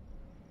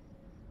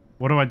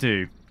 What do I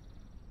do?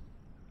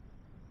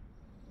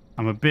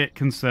 I'm a bit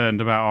concerned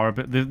about our...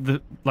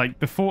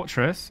 the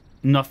fortress,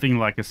 nothing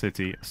like a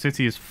city. A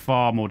city is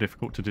far more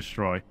difficult to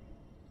destroy.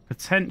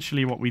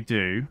 Potentially what we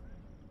do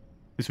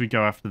is we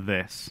go after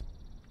this.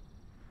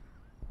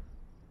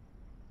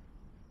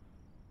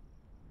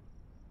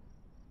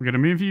 We're going to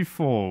move you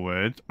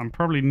forward. I'm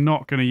probably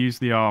not going to use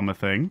the armor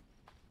thing.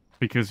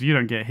 Because you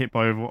don't get hit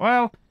by over...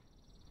 Well,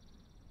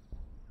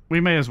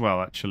 we may as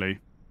well, actually.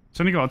 It's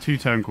only got a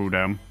 2-turn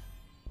cooldown.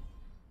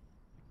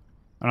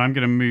 And I'm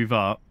going to move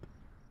up.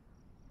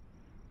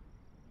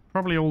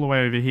 Probably all the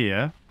way over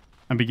here.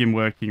 And begin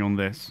working on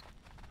this.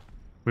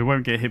 We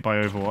won't get hit by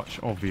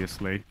Overwatch,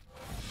 obviously.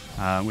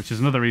 Which is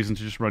another reason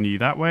to just run you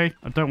that way.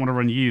 I don't want to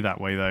run you that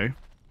way, though.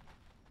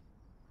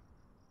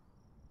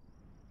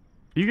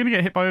 Are you going to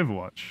get hit by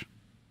Overwatch?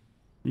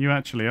 You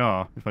actually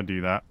are, if I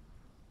do that.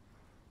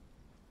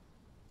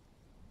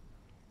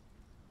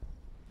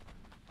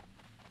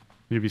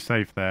 You'll be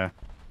safe there.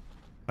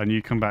 And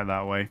you come back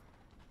that way.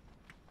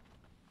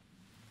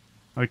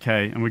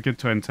 Okay, and we're good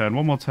to end turn.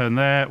 One more turn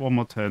there, one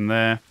more turn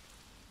there.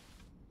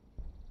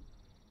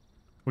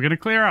 We're going to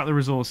clear out the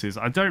resources.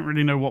 I don't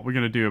really know what we're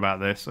going to do about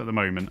this at the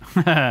moment.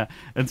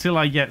 Until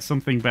I get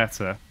something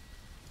better.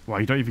 Wow,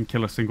 you don't even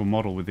kill a single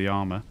model with the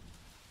armor.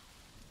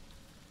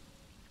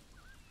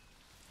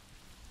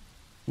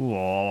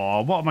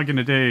 Whoa, what am I going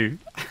to do?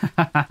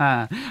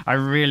 I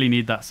really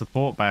need that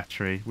support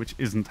battery, which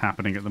isn't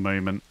happening at the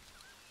moment.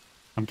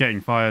 I'm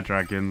getting fire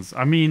dragons.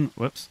 I mean,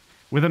 whoops.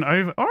 With an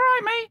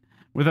Alright, mate!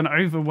 With an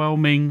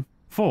overwhelming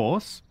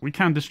force, we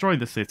can destroy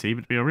the city, but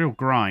it'd be a real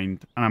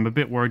grind. And I'm a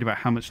bit worried about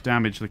how much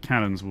damage the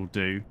cannons will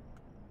do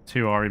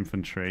to our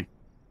infantry.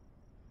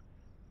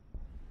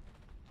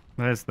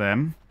 There's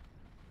them.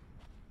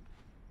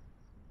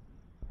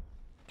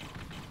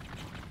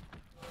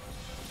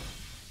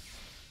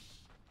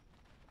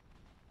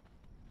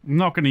 I'm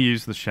not going to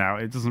use the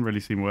shout. It doesn't really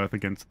seem worth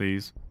against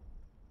these.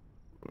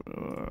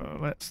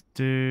 Let's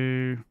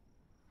do...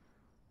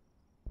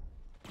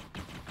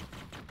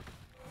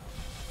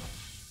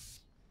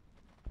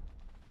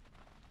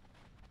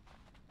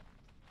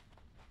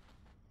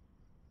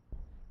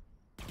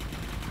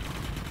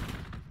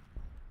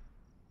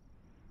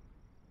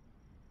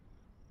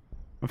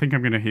 I think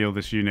I'm going to heal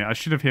this unit. I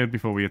should have healed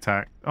before we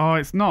attacked. Oh,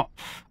 it's not.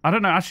 I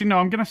don't know. Actually, no,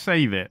 I'm going to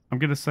save it. I'm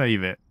going to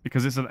save it.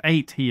 Because it's an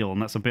 8 heal,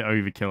 and that's a bit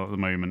overkill at the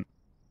moment.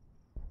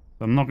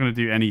 So I'm not going to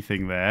do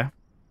anything there.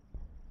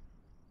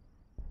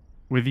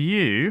 With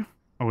you,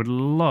 I would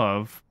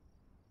love...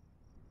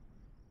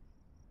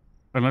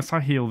 Unless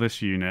I heal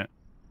this unit.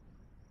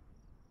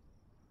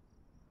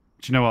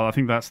 Do you know what? I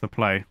think that's the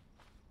play.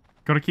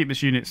 Got to keep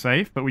this unit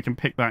safe, but we can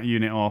pick that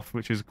unit off,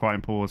 which is quite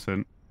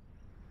important.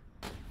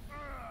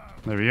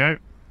 There we go.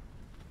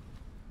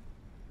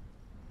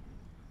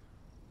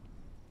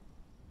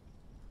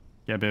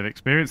 Get a bit of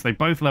experience. They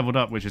both leveled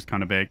up, which is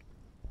kind of big.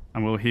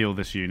 And we'll heal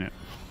this unit.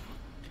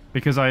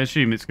 Because I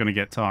assume it's going to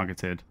get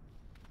targeted.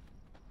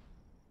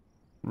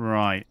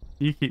 Right.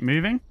 You keep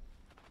moving.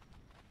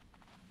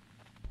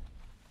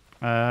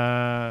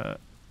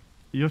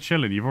 You're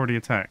chilling. You've already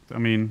attacked. I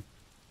mean,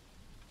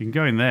 you can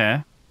go in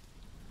there.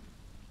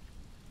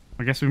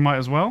 I guess we might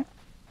as well.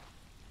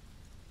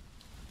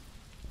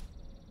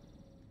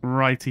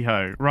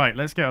 Righty-ho. Right,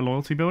 let's get a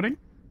loyalty building.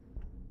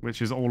 Which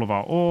is all of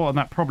our ore, and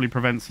that probably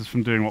prevents us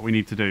from doing what we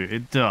need to do.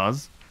 It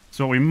does.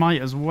 So what we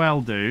might as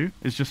well do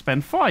is just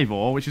spend 5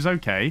 ore, which is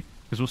okay,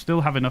 because we'll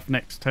still have enough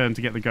next turn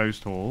to get the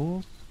ghost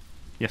halls.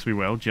 Yes, we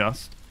will,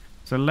 just.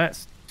 So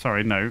let's...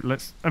 Sorry, no,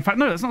 let's... In fact,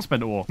 no, let's not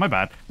spend ore. My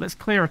bad. Let's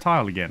clear a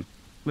tile again.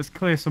 Let's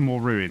clear some more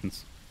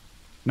ruins.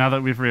 Now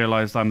that we've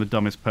realised I'm the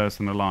dumbest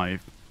person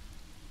alive.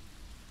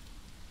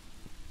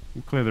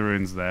 We'll clear the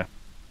ruins there.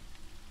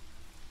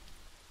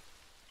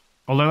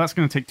 Although that's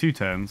going to take 2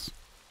 turns.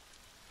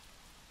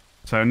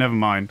 So never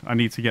mind. I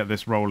need to get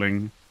this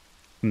rolling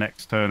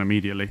next turn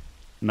immediately.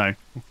 No.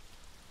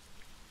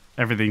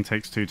 Everything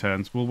takes 2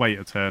 turns. We'll wait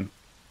a turn.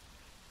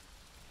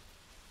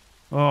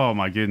 Oh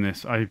my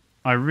goodness.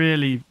 I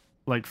really,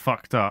 like,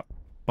 fucked up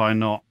by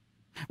not...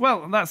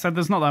 Well, that said,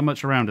 there's not that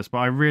much around us, but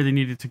I really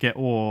needed to get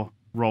ore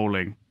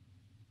rolling.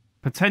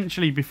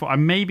 Potentially before...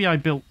 Maybe I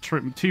built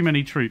too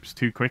many troops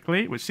too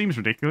quickly, which seems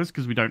ridiculous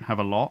because we don't have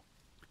a lot.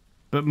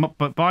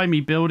 But by me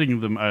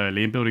building them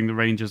early and building the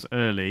rangers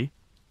early...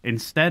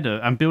 Instead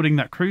of, and building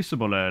that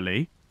crucible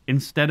early,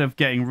 instead of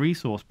getting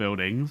resource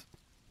buildings,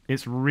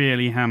 it's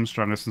really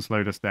hamstrung us and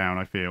slowed us down,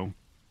 I feel.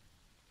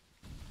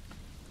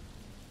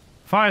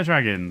 Fire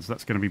dragons,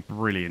 that's going to be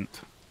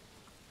brilliant.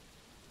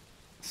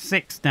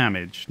 6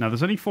 damage. Now,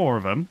 there's only 4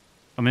 of them,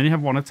 and they only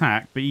have 1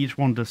 attack, but each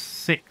one does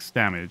 6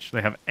 damage.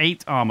 They have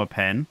 8 armor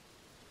pen.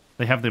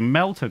 They have the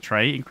melter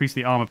trait, increase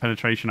the armor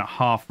penetration at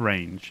half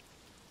range.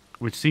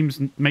 Which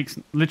makes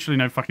literally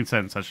no fucking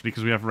sense, actually,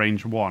 because we have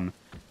range 1.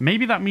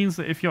 Maybe that means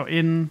that if you're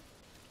in...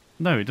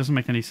 No, it doesn't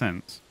make any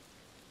sense.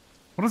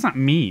 What does that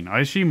mean? I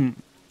assume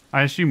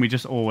we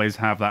just always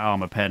have that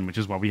armor pen, which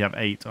is why we have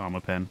 8 armor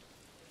pen.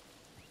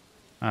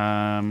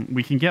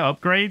 We can get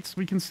upgrades,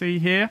 we can see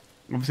here.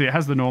 Obviously, it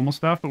has the normal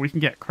stuff, but we can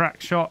get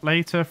crack shot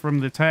later from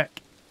the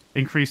tech.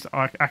 Increased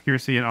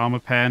accuracy in armor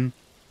pen.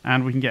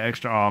 And we can get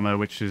extra armor,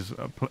 which is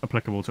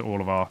applicable to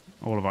all of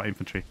our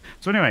infantry.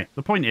 So anyway,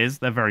 the point is,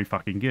 they're very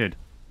fucking good.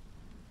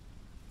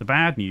 The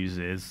bad news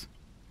is,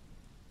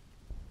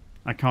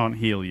 I can't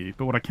heal you.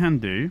 But what I can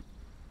do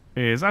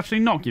is actually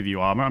not give you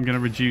armor. I'm going to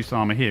reduce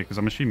armor here, because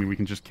I'm assuming we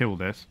can just kill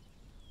this.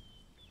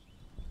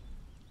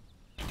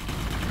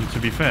 And to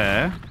be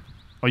fair...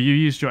 Oh, you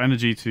used your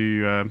energy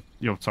to...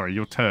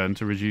 your turn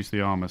to reduce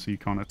the armor, so you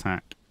can't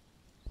attack.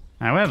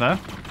 However...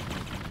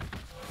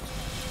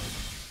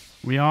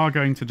 We are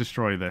going to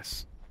destroy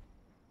this.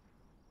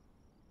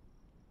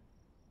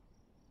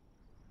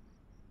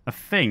 I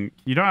think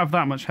you don't have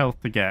that much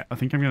health to get. I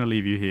think I'm going to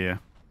leave you here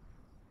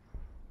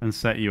and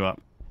set you up.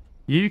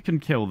 You can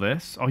kill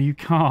this. Oh, you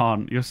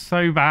can't. You're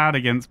so bad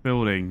against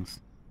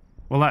buildings.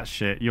 Well, that's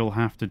shit. You'll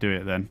have to do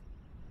it then.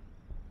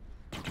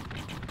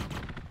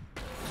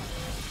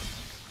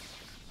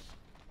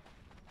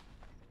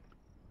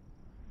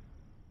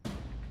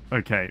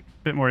 Okay,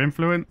 bit more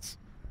influence.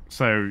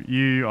 So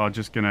you are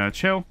just going to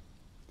chill.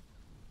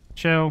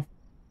 Chill.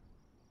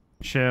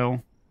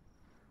 Chill.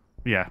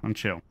 Yeah, and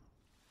chill.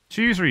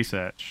 Choose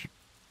research.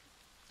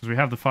 Because we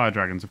have the fire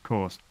dragons, of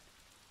course.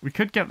 We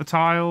could get the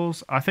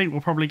tiles. I think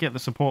we'll probably get the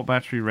support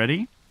battery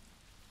ready.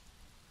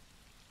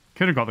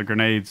 Could have got the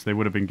grenades. They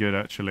would have been good,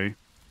 actually.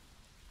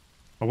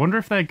 I wonder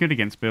if they're good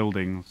against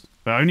buildings.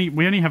 But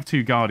we only have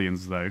 2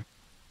 guardians, though.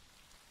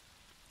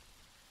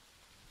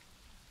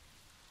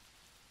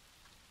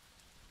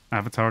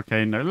 Avatar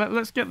arcane. No,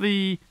 let's get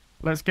the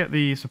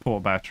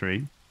support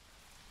battery.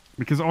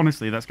 Because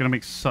honestly, that's going to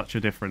make such a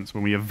difference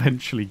when we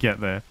eventually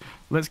get there.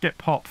 Let's get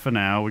pop for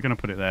now. We're going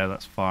to put it there.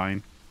 That's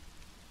fine.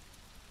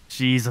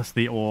 Jesus,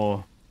 the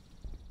ore.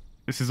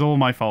 This is all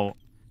my fault.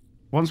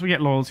 Once we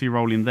get loyalty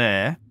rolling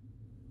there,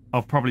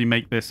 I'll probably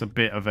make this a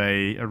bit of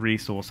a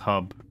resource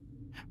hub.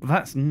 Well,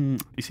 that's... you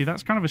see,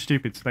 that's kind of a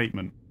stupid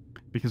statement.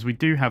 Because we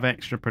do have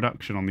extra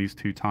production on these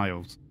 2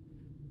 tiles.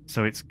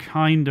 So it's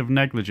kind of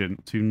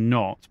negligent to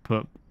not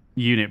put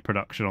unit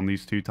production on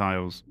these 2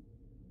 tiles.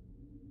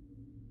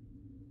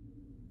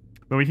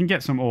 But we can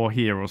get some ore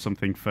here or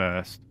something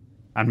first.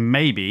 And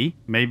maybe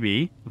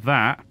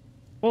that,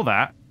 or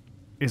that,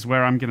 is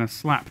where I'm going to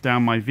slap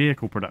down my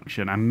vehicle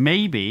production. And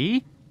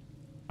maybe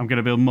I'm going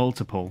to build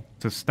multiple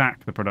to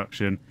stack the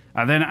production.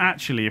 And then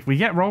actually, if we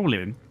get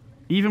rolling,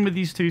 even with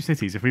these 2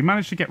 cities, if we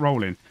manage to get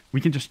rolling, we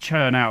can just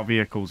churn out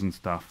vehicles and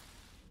stuff.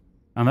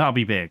 And that'll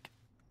be big.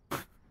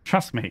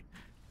 Trust me.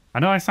 I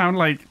know I sound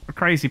like a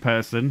crazy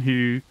person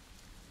who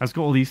has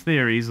got all these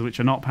theories which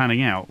are not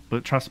panning out,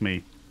 but trust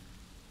me.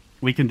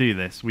 We can do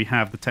this. We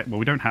have the tech. Well,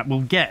 we don't have. We'll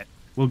get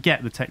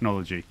the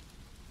technology.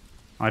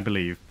 I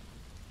believe.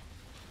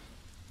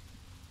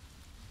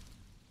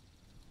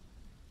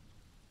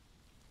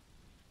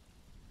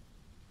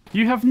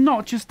 You have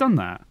not just done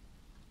that.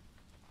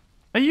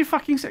 Are you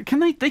fucking... Can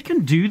they... They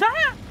can do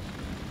that?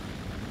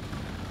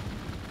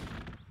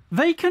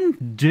 They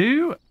can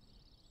do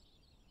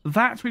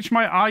that which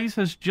my eyes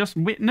has just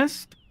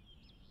witnessed?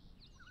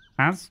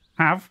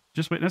 Have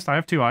just witnessed. I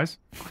have 2 eyes.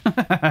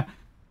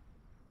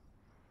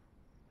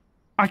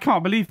 I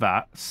can't believe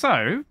that.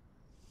 So...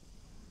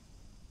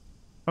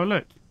 Oh,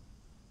 look.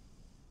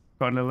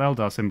 Got a little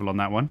Eldar symbol on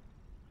that one.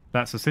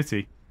 That's a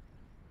city.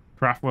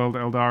 Craftworld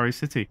Eldari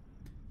city.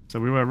 So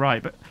we were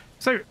right. But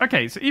so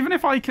okay, so even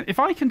if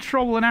I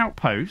control an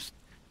outpost,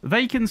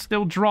 they can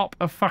still drop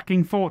a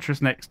fucking fortress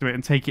next to it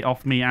and take it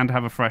off me and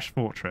have a fresh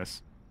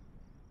fortress.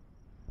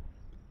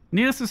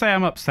 Needless to say,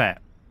 I'm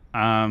upset.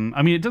 I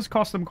mean, it does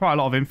cost them quite a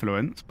lot of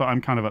influence, but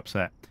I'm kind of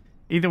upset.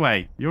 Either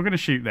way, you're going to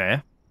shoot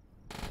there.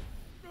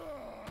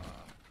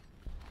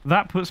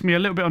 That puts me a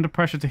little bit under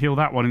pressure to heal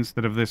that one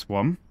instead of this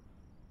one.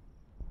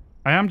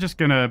 I am just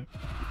going to...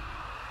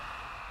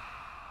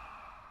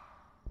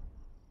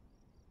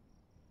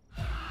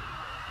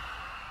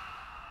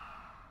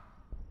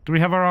 Do we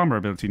have our armor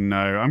ability?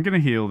 No. I'm going to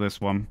heal this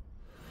one.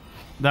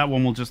 That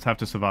one will just have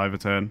to survive a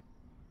turn.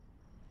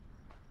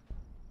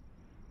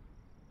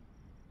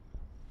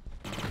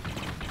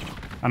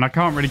 And I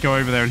can't really go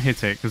over there and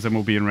hit it because then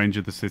we'll be in range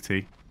of the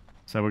city.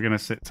 So we're going to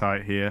sit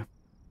tight here.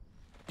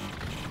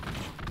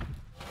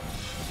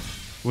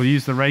 We'll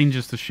use the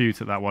rangers to shoot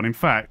at that one. In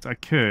fact, I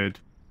could...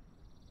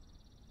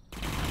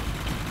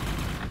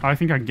 I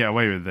think I can get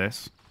away with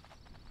this.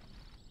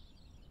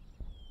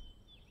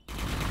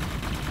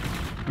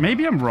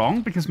 Maybe I'm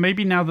wrong, because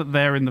maybe now that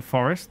they're in the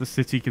forest, the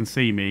city can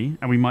see me,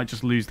 and we might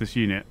just lose this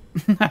unit.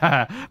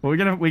 Well, we're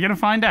gonna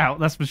find out,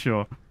 that's for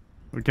sure.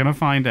 We're gonna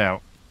find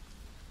out.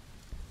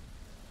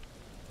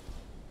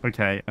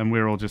 Okay, and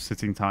we're all just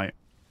sitting tight.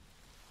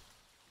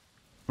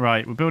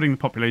 Right, we're building the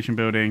population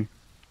building.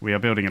 We are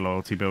building a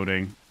loyalty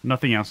building.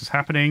 Nothing else is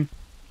happening.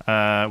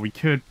 We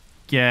could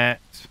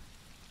get...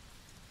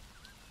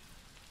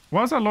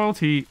 Why is our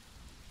loyalty...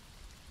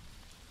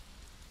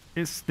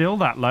 It's still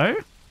that low?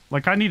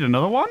 Like, I need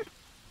another one?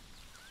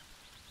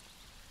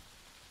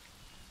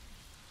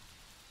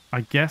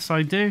 I guess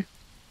I do.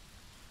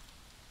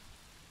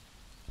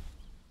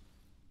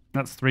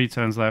 That's 3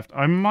 turns left.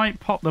 I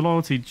might pop the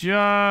loyalty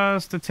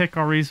just to tick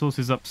our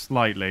resources up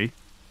slightly.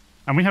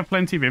 And we have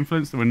plenty of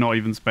influence that we're not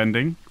even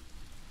spending.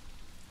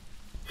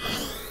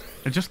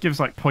 It just gives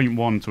like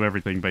 0.1 to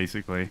everything,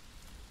 basically.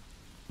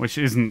 Which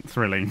isn't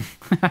thrilling.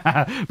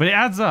 But it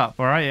adds up,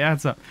 alright? It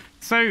adds up.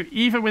 So,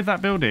 even with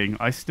that building,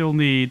 I still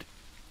need...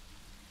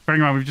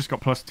 Bearing in mind, we've just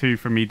got +2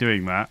 from me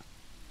doing that.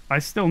 I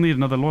still need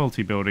another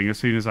loyalty building as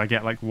soon as I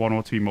get like 1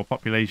 or 2 more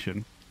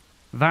population.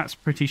 That's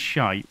pretty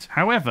shite.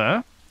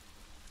 However...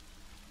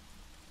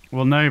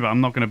 Well, no, but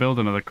I'm not going to build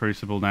another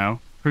Crucible now.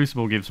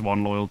 Crucible gives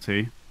 1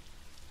 loyalty.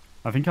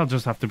 I think I'll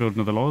just have to build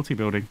another loyalty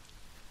building.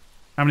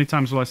 How many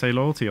times will I say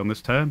loyalty on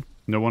this turn?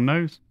 No one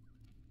knows.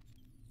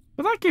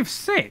 But that gives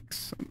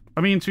 6.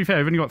 I mean, to be fair,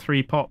 I've only got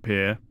 3 pop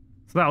here.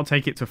 So that'll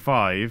take it to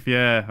 5,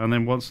 yeah. And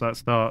then once that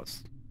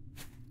starts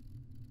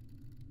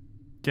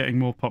getting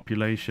more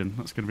population,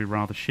 that's going to be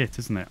rather shit,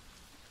 isn't it?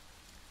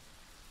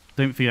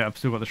 Don't forget, I've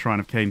still got the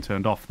Shrine of Cain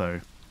turned off, though.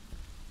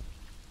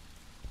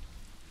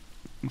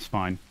 That's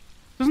fine.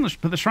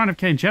 But the Shrine of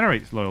Cain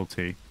generates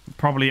loyalty.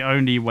 Probably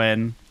only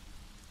when...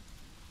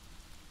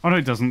 Oh, no,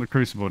 it doesn't. The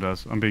Crucible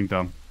does. I'm being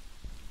dumb.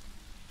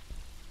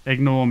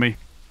 Ignore me.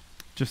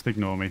 Just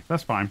ignore me.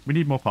 That's fine. We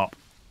need more pop.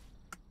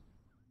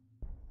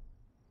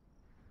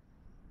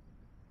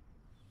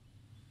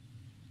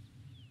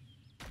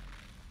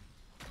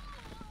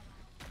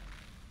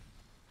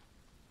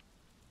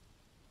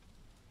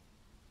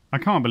 I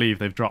can't believe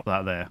they've dropped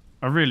that there.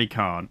 I really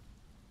can't.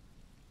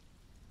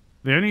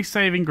 The only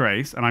saving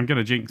grace, and I'm going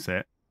to jinx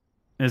it,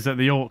 is that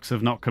the orcs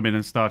have not come in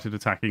and started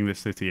attacking this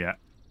city yet.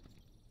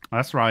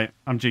 That's right.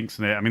 I'm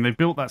jinxing it. I mean, they've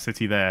built that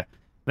city there.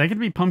 They're going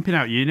to be pumping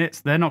out units.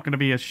 They're not going to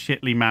be as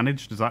shitly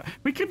managed as I...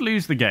 We could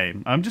lose the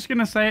game. I'm just going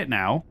to say it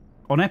now.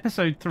 On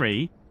episode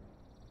 3,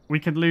 we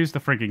could lose the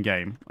frigging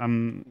game.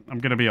 I'm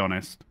going to be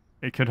honest.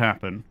 It could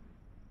happen.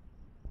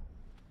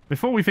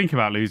 Before we think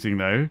about losing,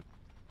 though,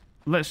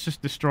 let's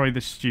just destroy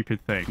this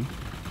stupid thing.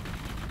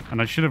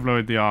 And I should have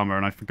lowered the armor,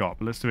 and I forgot.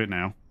 But let's do it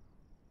now.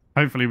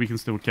 Hopefully we can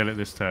still kill it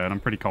this turn. I'm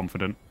pretty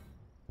confident.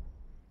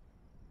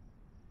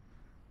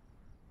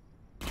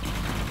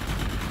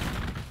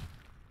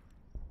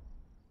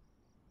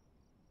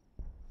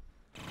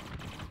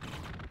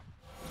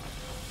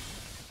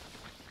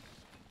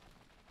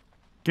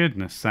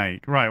 Goodness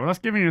sake. Right, well, that's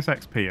giving us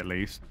XP at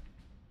least.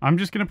 I'm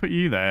just going to put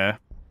you there.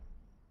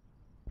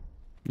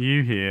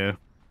 You here.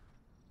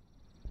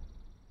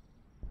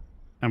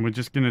 And we're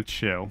just going to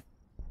chill.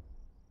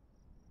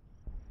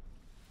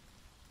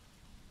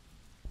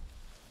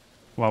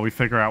 While we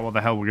figure out what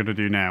the hell we're going to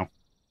do now.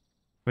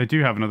 They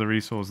do have another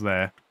resource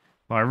there.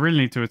 But I really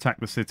need to attack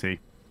the city.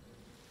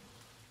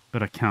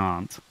 But I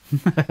can't.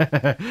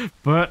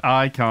 But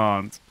I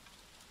can't.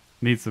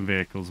 Need some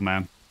vehicles,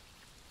 man.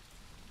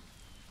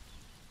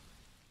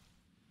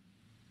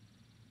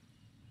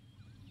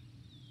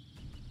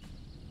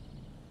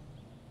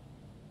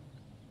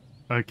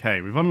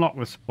 Okay, we've unlocked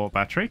the support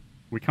battery.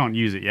 We can't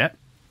use it yet,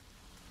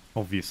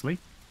 obviously.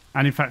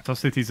 And in fact, our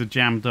cities are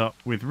jammed up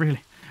with really...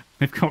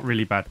 They've got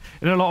really bad...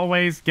 In a lot of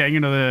ways, getting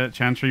another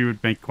chantry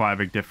would make quite a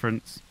big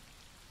difference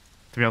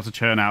to be able to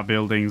churn out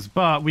buildings.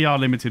 But we are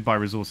limited by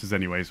resources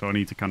anyway, so I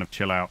need to kind of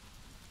chill out.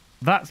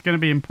 That's going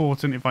to be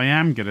important if I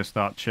am going to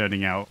start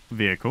churning out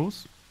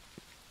vehicles.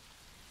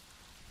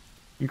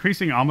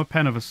 Increasing armor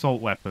pen of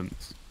assault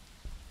weapons.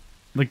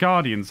 The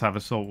Guardians have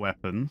assault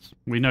weapons.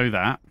 We know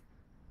that.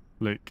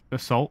 Look,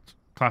 assault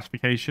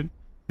classification.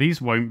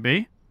 These won't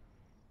be.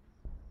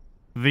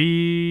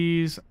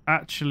 These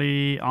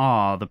actually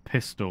are the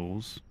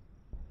pistols.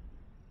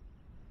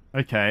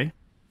 Okay.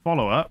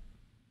 Follow up.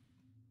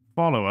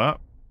 Follow up.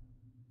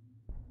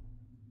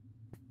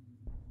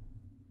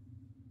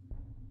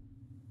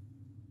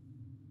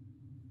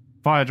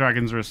 Fire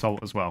dragons are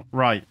assault as well.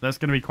 Right, that's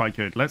going to be quite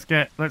good. Let's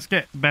get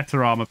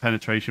better armor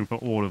penetration for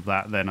all of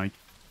that then, I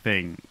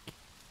think.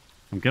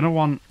 I'm gonna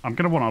want a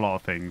lot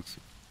of things.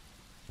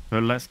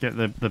 But let's get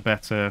the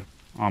better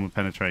armor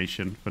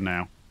penetration for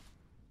now.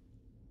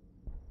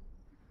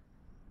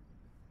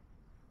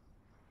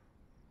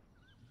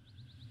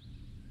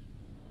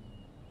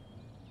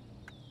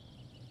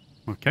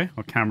 Okay,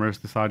 our camera has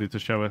decided to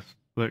show us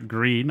that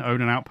green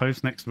own an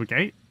outpost next to a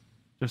gate.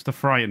 Just to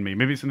frighten me.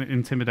 Maybe it's an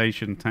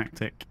intimidation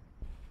tactic.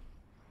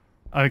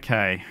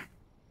 Okay.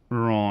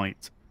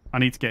 Right. I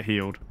need to get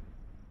healed.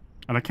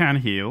 And I can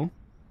heal.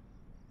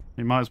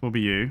 It might as well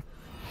be you.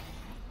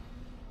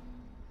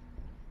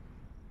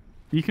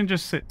 You can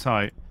just sit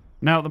tight.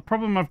 Now, the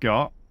problem I've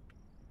got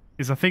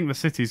is I think the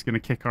city's going to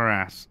kick our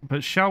ass.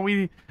 But shall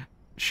we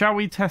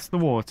test the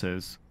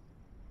waters?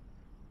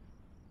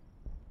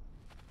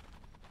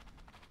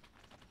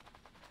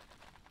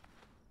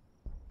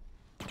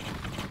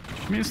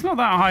 I mean, it's not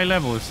that high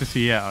level a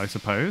city yet, I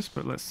suppose,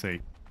 but let's see.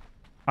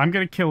 I'm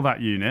going to kill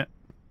that unit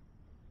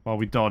while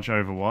we dodge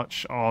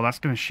Overwatch. Oh, that's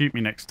going to shoot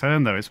me next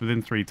turn, though. It's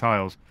within 3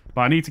 tiles.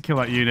 But I need to kill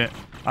that unit.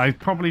 I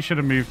probably should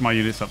have moved my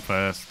units up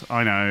first.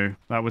 I know.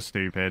 That was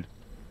stupid.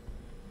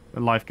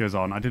 But life goes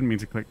on. I didn't mean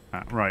to click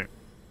that. Right.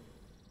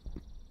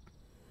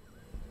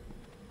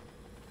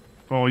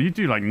 Oh, you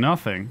do like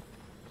nothing.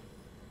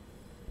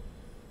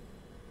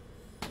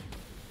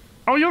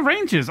 Oh, you're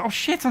rangers. Oh,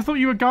 shit. I thought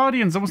you were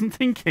guardians. I wasn't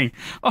thinking.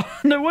 Oh,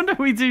 no wonder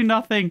we do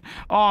nothing.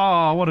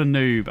 Oh, what a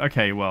noob.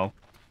 Okay, well.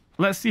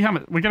 Let's see how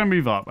much... We're going to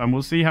move up, and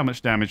we'll see how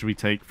much damage we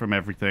take from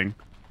everything.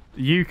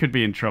 You could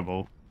be in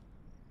trouble.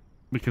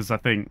 Because I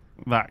think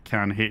that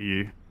can hit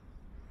you.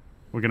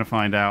 We're going to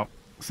find out.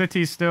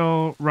 City's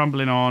still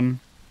rumbling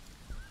on.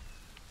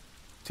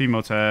 2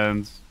 more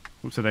turns.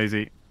 Oops, a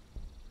daisy.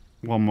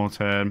 1 more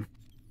turn.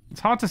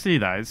 It's hard to see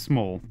that. It's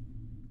small.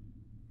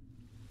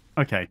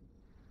 Okay.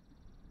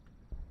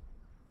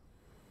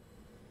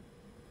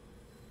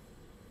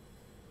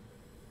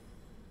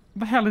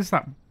 What the hell is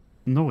that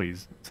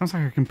noise? It sounds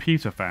like a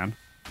computer fan.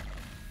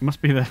 It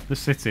must be the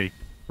city.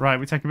 Right,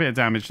 we take a bit of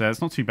damage there.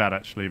 It's not too bad,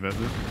 actually, but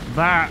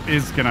that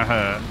is going to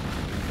hurt.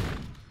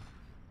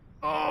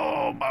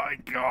 Oh, my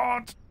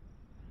God.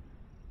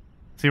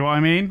 See what I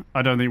mean?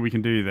 I don't think we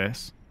can do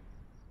this.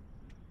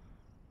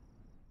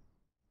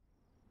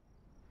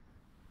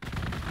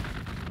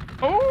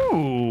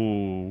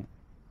 Oh.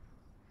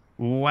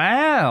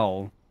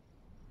 Well.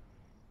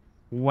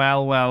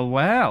 Well, well,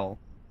 well.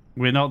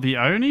 We're not the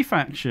only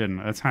faction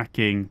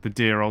attacking the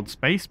dear old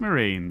Space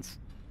Marines.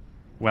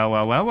 Well,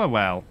 well, well, well,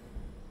 well.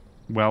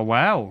 Well,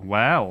 well,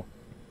 well.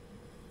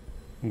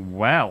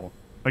 Well.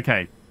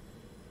 Okay.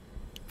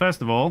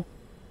 First of all,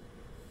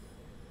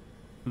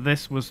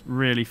 this was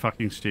really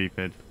fucking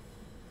stupid.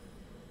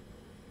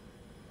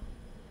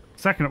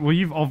 Second, well,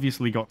 you've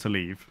obviously got to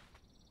leave.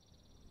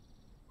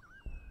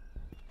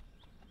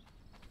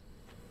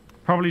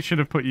 Probably should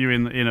have put you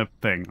in a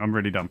thing. I'm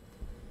really dumb.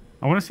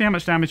 I want to see how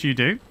much damage you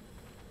do.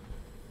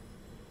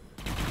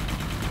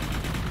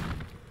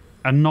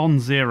 A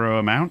non-zero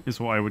amount is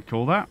what I would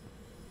call that.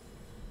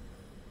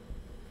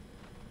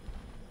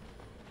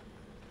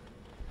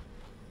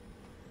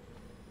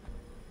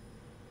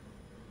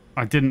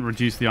 I didn't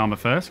reduce the armor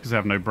first because I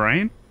have no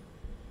brain.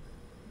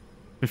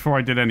 Before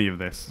I did any of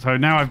this. So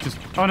now I've just...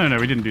 Oh, no,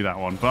 we didn't do that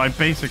one. But I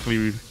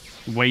basically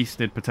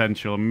wasted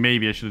potential.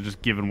 Maybe I should have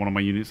just given one of my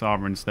units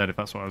armor instead if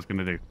that's what I was going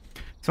to do.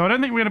 So I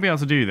don't think we're going to be able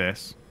to do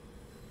this.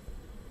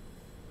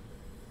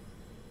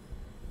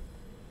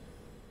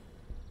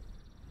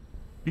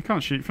 You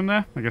can't shoot from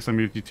there? I guess I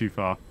moved you too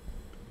far.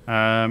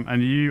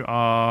 And you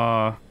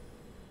are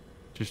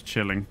just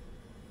chilling.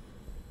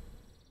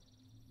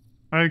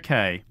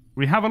 Okay.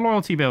 We have a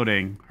loyalty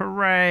building.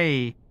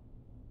 Hooray!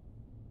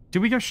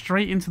 Do we go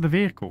straight into the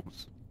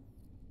vehicles?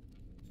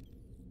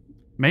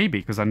 Maybe,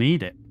 because I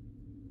need it.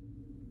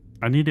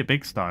 I need it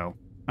big style.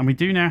 And we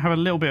do now have a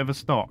little bit of a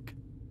stock.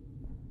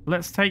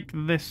 Let's take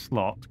this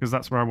slot, because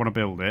that's where I want to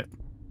build it.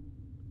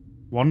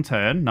 1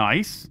 turn.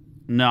 Nice.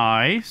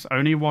 Nice.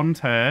 Only 1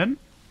 turn.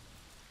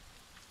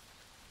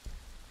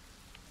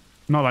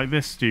 Not like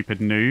this stupid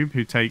noob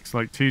who takes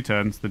like 2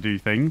 turns to do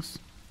things.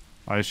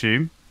 I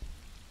assume.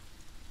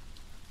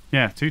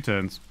 Yeah, 2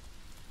 turns.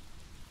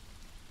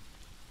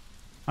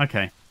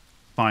 Okay,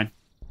 fine.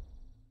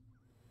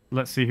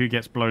 Let's see who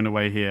gets blown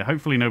away here.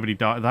 Hopefully nobody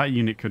dies. That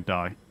unit could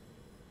die.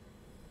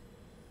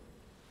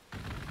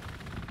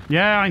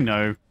 Yeah, I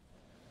know.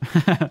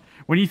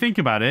 When you think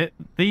about it,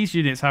 these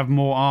units have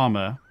more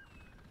armor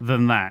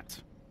than that.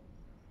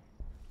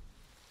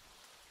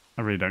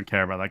 I really don't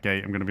care about that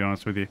gate, I'm going to be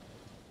honest with you.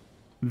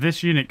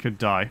 This unit could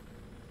die.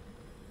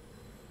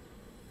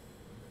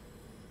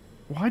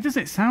 Why does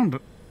it sound...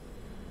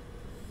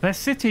 Their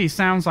city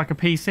sounds like a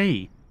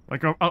PC.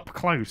 Like, up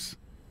close.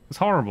 It's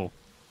horrible.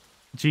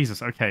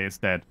 Jesus, okay, it's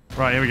dead.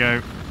 Right, here we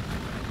go.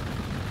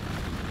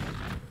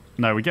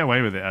 No, we get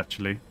away with it,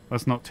 actually.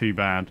 That's not too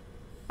bad.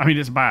 I mean,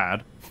 it's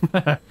bad.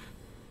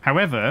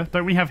 However,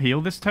 don't we have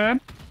heal this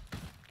turn?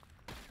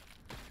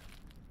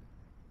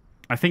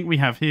 I think we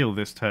have heal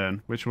this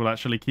turn, which will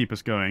actually keep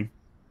us going.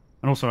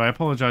 And also, I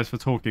apologize for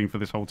talking for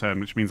this whole turn,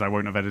 which means I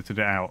won't have edited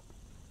it out.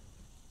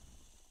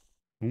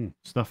 Ooh,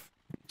 stuff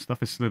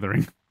is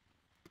slithering.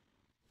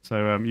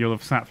 So you'll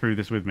have sat through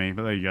this with me,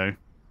 but there you go.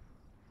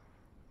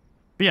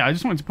 But yeah, I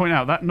just wanted to point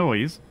out that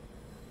noise.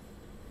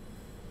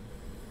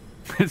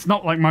 It's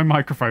not like my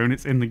microphone,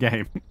 it's in the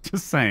game.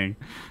 Just saying.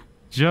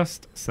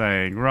 Just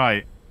saying.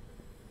 Right.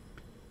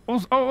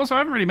 Also, I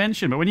haven't really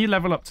mentioned, but when you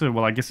level up to,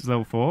 well, I guess it's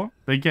level 4,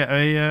 they get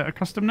a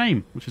custom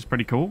name, which is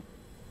pretty cool.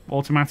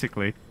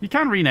 Automatically. You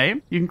can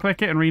rename. You can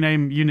click it and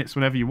rename units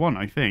whenever you want,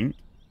 I think.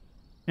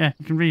 Yeah,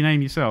 you can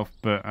rename yourself,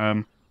 but,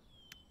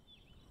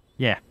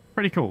 yeah,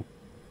 pretty cool.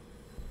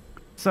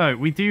 So,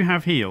 we do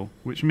have heal,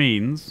 which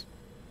means,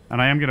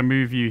 and I am going to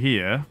move you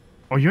here.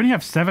 Oh, you only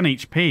have 7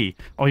 HP.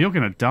 Oh, you're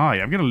going to die.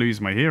 I'm going to lose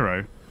my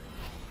hero.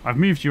 I've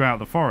moved you out of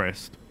the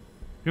forest.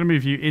 I'm going to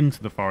move you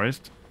into the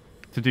forest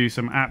to do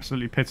some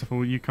absolutely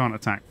pitiful... You can't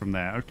attack from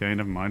there. Okay,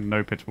 never mind.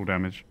 No pitiful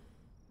damage.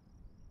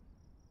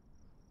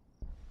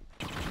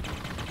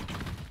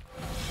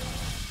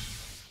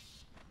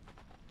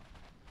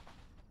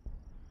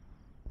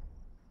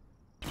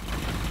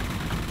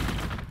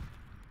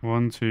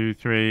 One, two,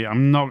 three.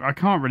 I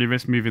can't really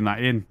risk moving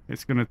that in.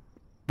 That's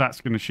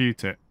gonna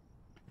shoot it.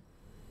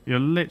 You're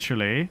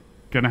literally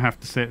gonna have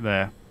to sit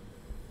there,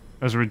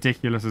 as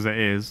ridiculous as it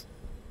is,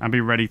 and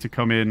be ready to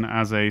come in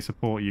as a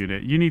support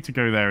unit. You need to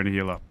go there and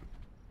heal up.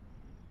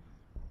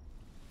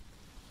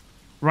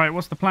 Right,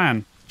 what's the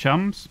plan,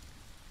 chums?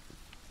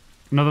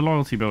 Another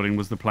loyalty building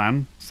was the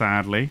plan,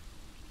 sadly.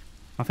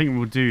 I think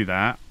we'll do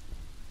that.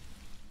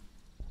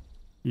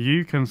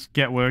 You can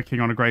get working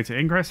on a greater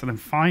ingress, and then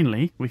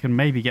finally, we can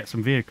maybe get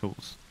some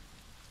vehicles.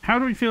 How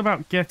do we feel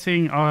about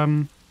getting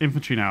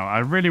infantry now? I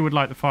really would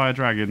like the fire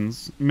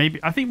dragons. Maybe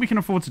I think we can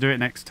afford to do it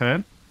next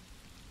turn.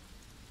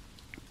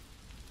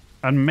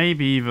 And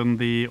maybe even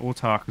the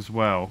autarch as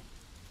well.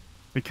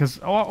 Because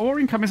our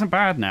income isn't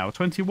bad now.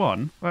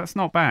 21. That's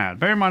not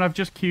bad. Bear in mind, I've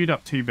just queued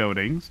up 2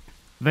 buildings.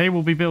 They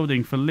will be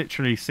building for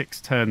literally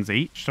 6 turns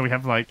each. So we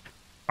have like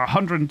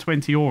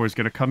 120 ore is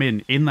going to come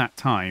in that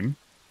time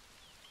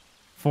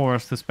for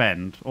us to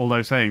spend.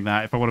 Although saying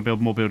that, if I want to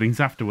build more buildings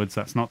afterwards,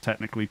 that's not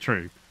technically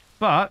true.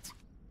 But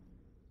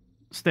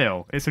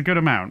still, it's a good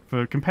amount.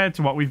 For compared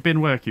to what we've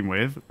been working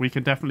with, we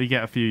can definitely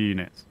get a few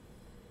units.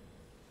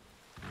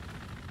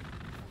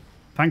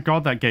 Thank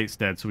God that gate's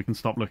dead, so we can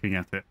stop looking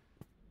at it.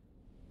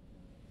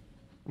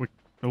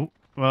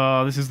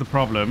 Well, this is the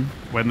problem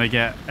when they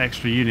get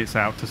extra units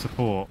out to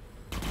support.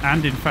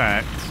 And in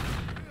fact,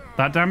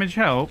 that damage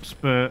helps,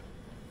 but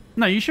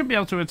No, you should be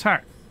able to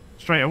attack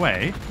straight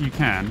away. You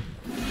can.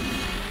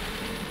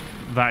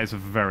 That is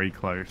very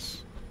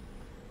close.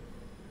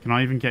 Can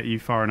I even get you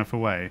far enough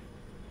away?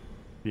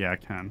 Yeah, I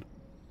can.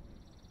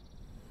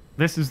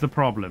 This is the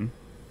problem.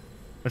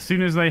 As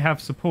soon as they have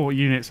support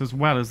units as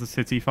well as the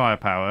city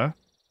firepower,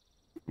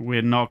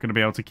 we're not going to be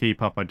able to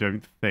keep up, I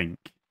don't think.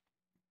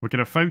 We're going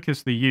to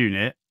focus the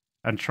unit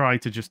and try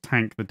to just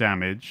tank the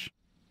damage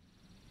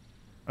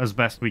as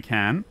best we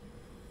can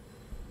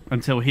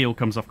until heal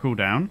comes off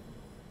cooldown.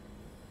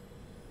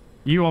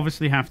 You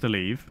obviously have to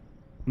leave.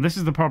 And this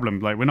is the problem.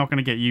 Like, we're not going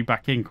to get you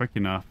back in quick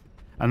enough,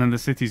 and then the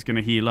city's going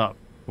to heal up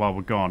while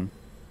we're gone.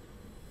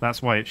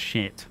 That's why it's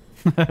shit.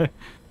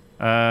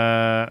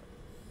 I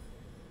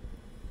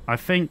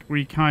think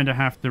we kind of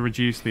have to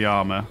reduce the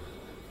armor.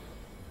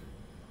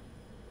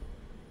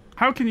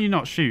 How can you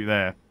not shoot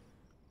there?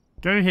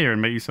 Go here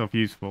and make yourself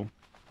useful.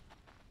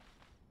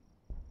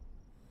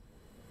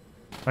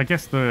 I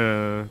guess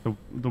the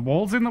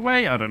wall's in the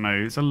way? I don't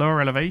know. It's a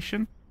lower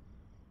elevation.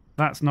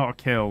 That's not a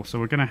kill, so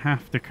we're going to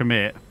have to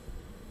commit.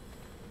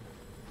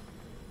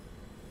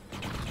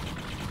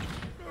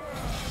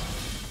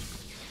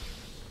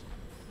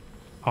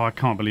 Oh, I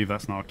can't believe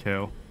that's not a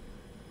kill.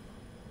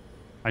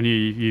 I knew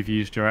you've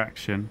used your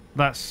action.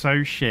 That's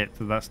so shit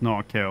that that's not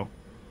a kill.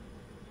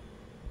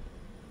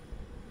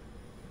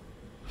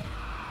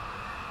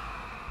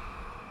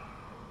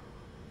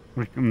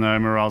 No,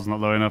 morale's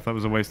not low enough. That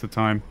was a waste of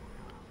time.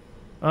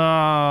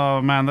 Oh,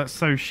 man, that's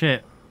so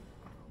shit.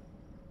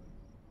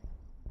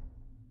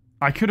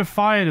 I could have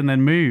fired and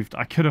then moved.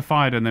 I could have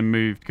fired and then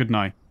moved, couldn't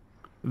I?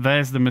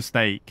 There's the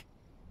mistake.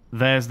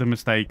 There's the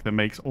mistake that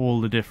makes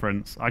all the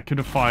difference. I could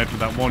have fired with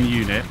that one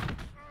unit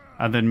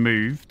and then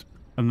moved,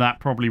 and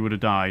that probably would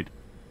have died.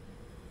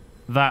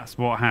 That's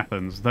what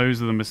happens.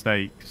 Those are the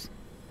mistakes.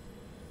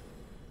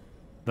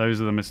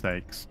 Those are the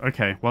mistakes.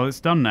 Okay, well,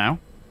 it's done now.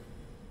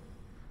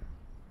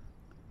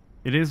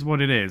 It is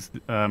what it is.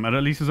 And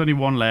at least there's only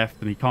one left,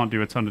 and he can't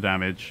do a ton of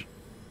damage.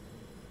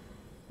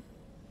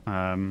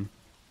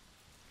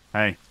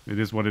 Hey, it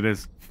is what it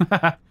is.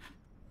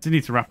 Do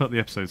need to wrap up the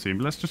episode soon,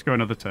 but let's just go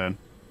another turn.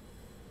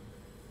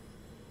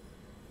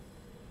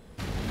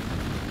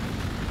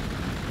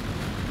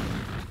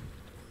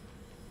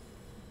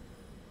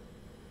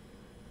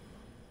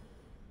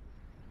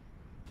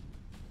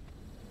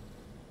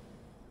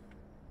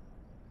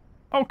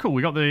 Oh, cool.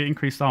 We got the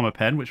increased armor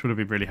pen, which would have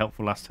been really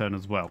helpful last turn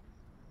as well.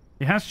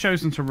 He has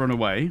chosen to run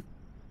away,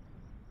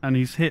 and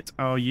he's hit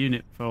our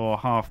unit for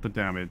half the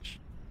damage.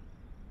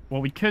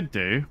 What we could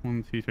do,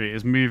 1, 2, 3,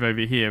 is move over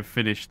here,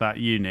 finish that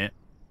unit,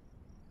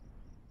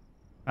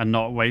 and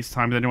not waste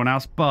time with anyone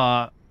else,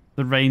 but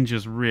the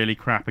ranger's really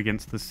crap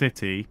against the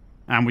city,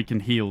 and we can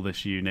heal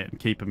this unit and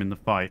keep him in the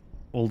fight.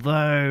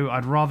 Although,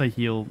 I'd rather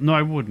heal... No,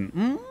 I wouldn't.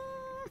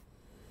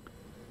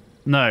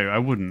 No, I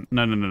wouldn't.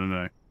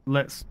 No.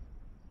 Let's...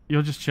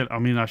 You're just chill. I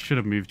mean, I should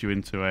have moved you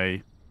into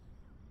a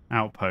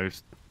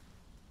outpost.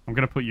 I'm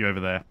going to put you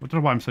over there. I don't know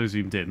why I'm so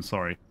zoomed in.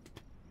 Sorry.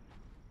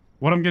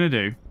 What I'm going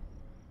to do...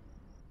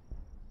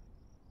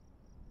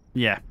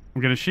 Yeah.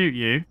 I'm going to shoot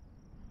you.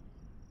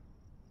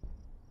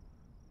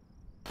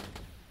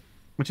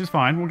 Which is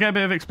fine. We'll get a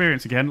bit of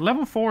experience again.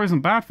 Level 4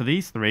 isn't bad for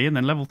these three. And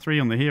then level 3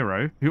 on the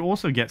hero. Who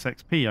also gets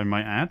XP, I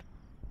might add.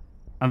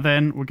 And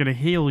then we're going to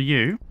heal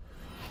you.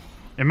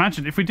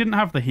 Imagine if we didn't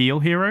have the heal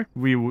hero,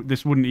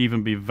 this wouldn't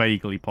even be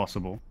vaguely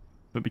possible.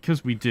 But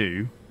because we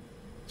do,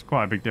 it's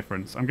quite a big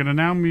difference. I'm going to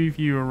now move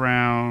you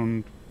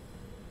around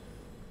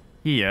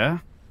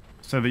here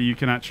so that you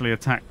can actually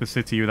attack the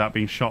city without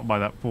being shot by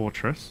that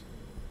fortress.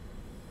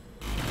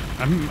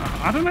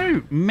 I don't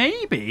know.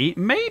 Maybe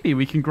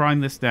we can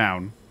grind this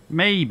down.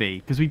 Maybe,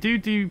 because we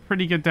do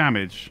pretty good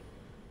damage.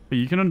 But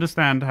you can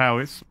understand how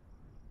it's...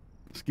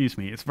 Excuse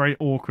me. It's very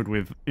awkward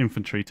with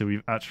infantry till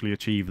we've actually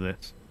achieved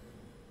this.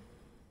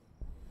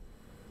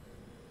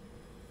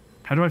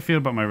 How do I feel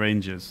about my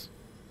rangers?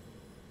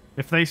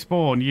 If they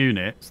spawn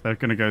units, they're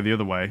going to go the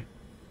other way.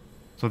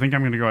 So I think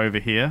I'm going to go over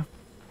here.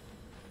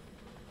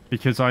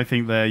 Because I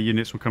think their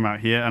units will come out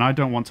here. And I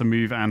don't want to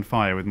move and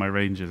fire with my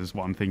rangers, is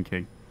what I'm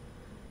thinking.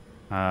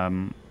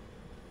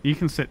 You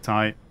can sit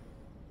tight.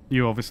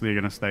 You obviously are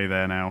going to stay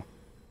there now.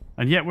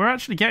 And yet we're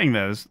actually getting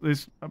there.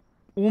 There's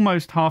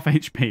almost half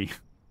HP.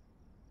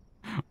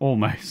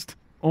 Almost.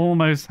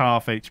 Almost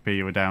half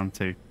HP we're down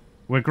to.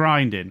 We're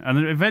grinding,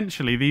 and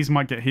eventually these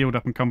might get healed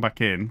up and come back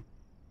in.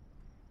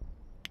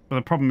 But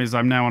the problem is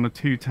I'm now on a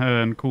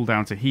 2-turn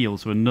cooldown to heal,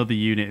 so another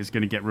unit is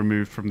going to get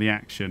removed from the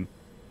action.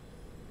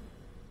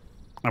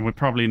 And we're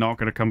probably not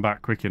going to come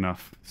back quick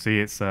enough.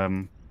 See, it's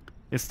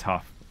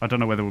tough. I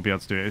don't know whether we'll be able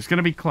to do it. It's going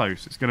to be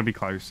close. It's going to be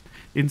close.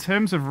 In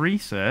terms of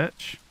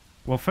research,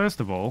 well, first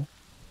of all,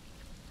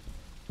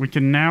 we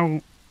can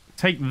now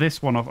take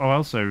this one off. Oh,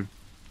 also,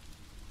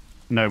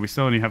 no, we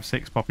still only have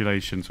 6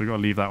 population, so we've got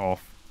to leave that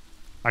off.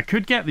 I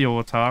could get the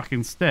autarch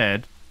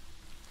instead.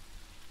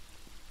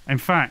 In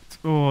fact,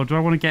 oh, do I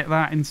want to get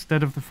that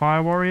instead of the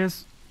fire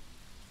warriors?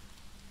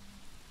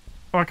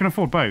 Oh, I can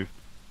afford both.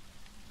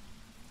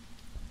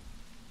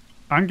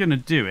 I'm going to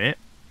do it.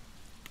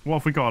 What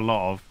have we got a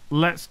lot of?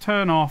 let's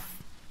turn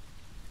off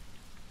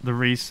the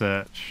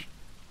research.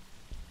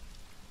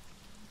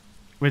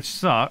 Which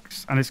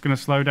sucks, and it's going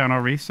to slow down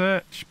our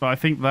research, but I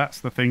think that's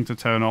the thing to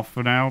turn off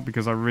for now,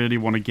 because I really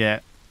want to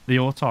get the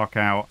Autarch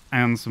out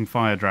and some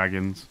fire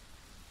dragons.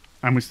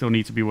 And we still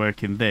need to be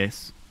working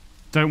this.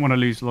 Don't want to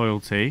lose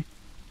loyalty.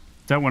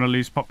 Don't want to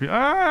lose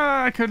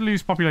I could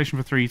lose population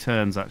for 3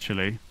 turns,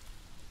 actually.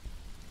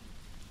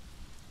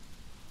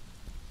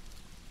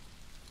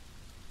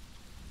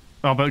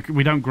 Oh, but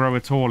we don't grow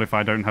at all if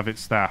I don't have it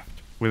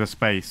staffed with a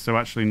space. So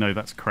actually, no,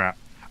 that's crap.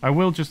 I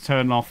will just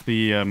turn off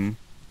the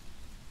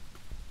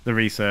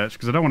research,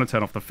 because I don't want to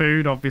turn off the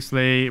food,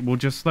 obviously. We'll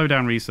just slow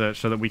down research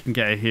so that we can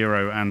get a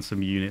hero and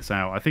some units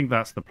out. I think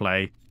that's the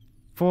play.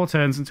 4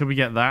 turns until we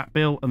get that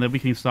built, and then we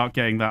can start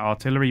getting that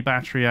artillery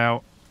battery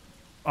out.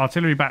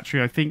 Artillery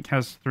battery, I think,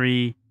 has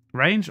 3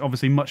 range.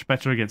 Obviously, much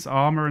better against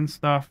armor and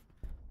stuff.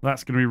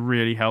 That's going to be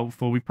really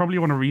helpful. We probably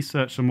want to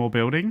research some more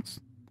buildings.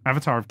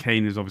 Avatar of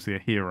Cain is obviously a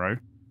hero.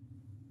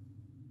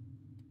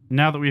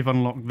 Now that we've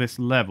unlocked this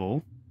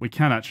level, we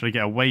can actually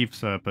get a wave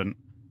serpent,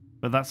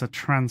 but that's a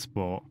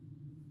transport.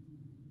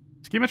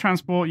 Schema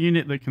transport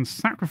unit that can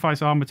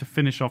sacrifice armor to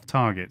finish off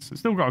targets. It's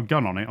still got a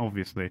gun on it,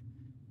 obviously.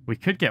 We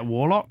could get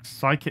warlocks,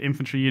 psychic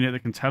infantry unit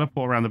that can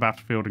teleport around the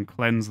battlefield and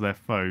cleanse their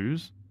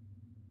foes.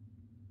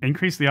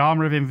 Increase the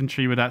armor of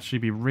infantry would actually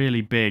be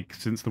really big,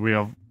 since we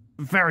are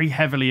very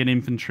heavily an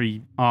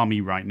infantry army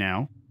right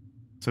now.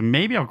 So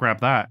maybe I'll grab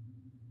that.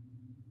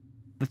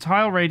 The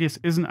tile radius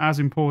isn't as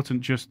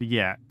important just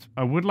yet.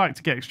 I would like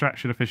to get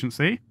extraction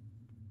efficiency.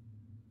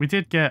 We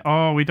did get...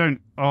 Oh, we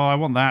don't... Oh, I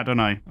want that, don't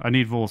I? I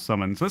need Vol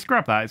summons. Let's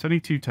grab that. It's only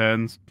 2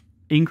 turns.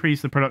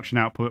 Increase the production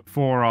output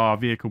for our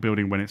vehicle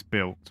building when it's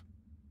built.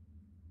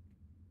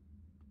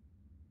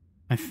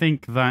 I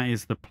think that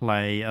is the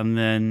play. And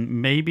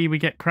then maybe we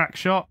get Crack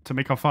Shot to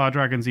make our fire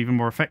dragons even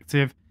more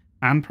effective.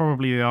 And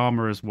probably the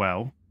armor as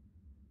well.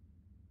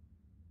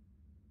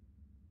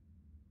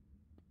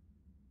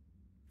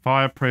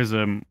 Fire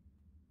Prism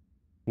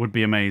would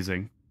be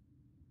amazing.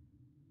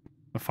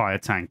 A fire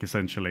tank,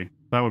 essentially.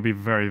 That would be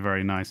very,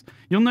 very nice.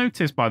 You'll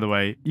notice, by the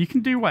way, you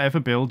can do whatever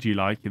build you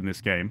like in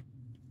this game.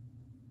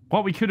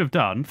 What we could have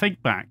done,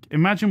 think back.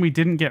 Imagine we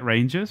didn't get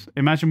Rangers.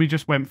 Imagine we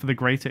just went for the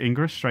Greater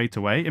Ingress straight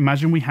away.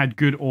 Imagine we had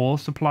good ore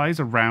supplies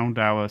around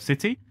our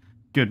city.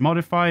 Good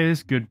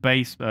modifiers, good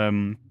base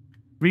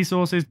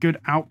resources, good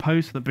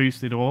outposts that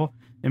boosted ore.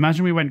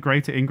 Imagine we went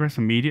Greater Ingress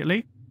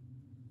immediately.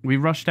 We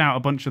rushed out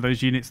a bunch of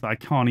those units that I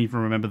can't even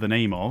remember the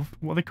name of.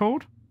 What are they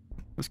called?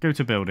 Let's go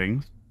to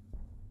buildings.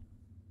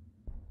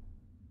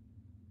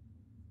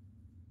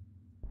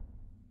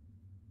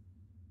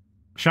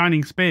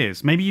 Shining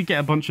Spears. Maybe you get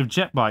a bunch of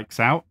jet bikes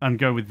out and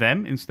go with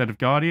them instead of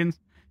Guardians.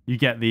 You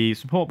get the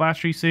support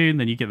battery soon,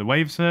 then you get the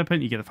Wave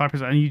Serpent, you get the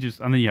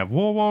 5%, and then you have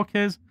War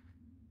Walkers,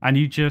 and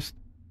you just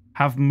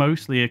have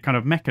mostly a kind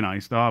of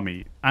mechanized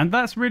army. And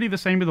that's really the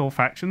same with all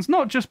factions,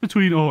 not just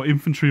between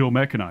infantry or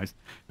mechanized,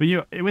 but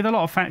with a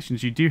lot of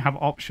factions, you do have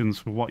options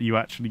for what you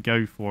actually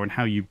go for and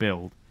how you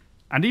build.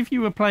 And if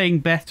you were playing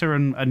better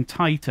and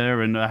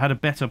tighter and had a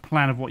better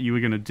plan of what you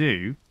were going to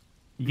do,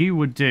 you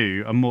would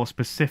do a more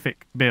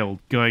specific build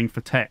going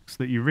for techs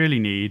that you really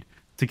need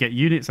to get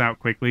units out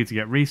quickly, to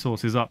get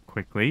resources up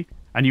quickly,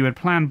 and you would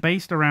plan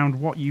based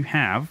around what you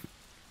have.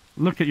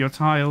 Look at your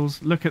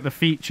tiles, look at the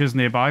features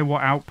nearby,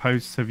 what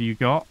outposts have you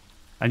got,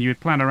 and you would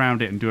plan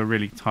around it and do a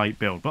really tight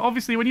build. But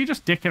obviously when you're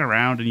just dicking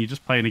around and you're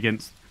just playing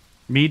against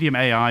medium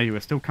AI who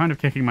are still kind of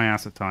kicking my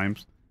ass at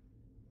times,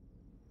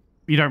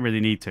 you don't really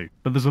need to.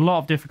 But there's a lot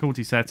of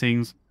difficulty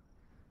settings.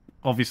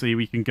 Obviously,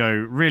 we can go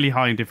really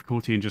high in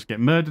difficulty and just get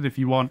murdered if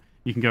you want.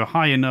 You can go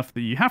high enough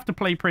that you have to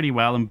play pretty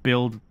well and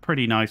build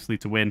pretty nicely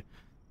to win,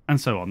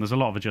 and so on. There's a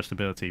lot of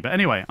adjustability. But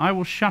anyway, I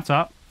will shut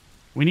up.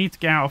 We need to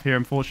get out of here,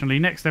 unfortunately.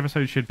 Next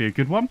episode should be a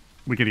good one.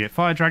 We're going to get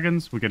fire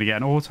dragons, we're going to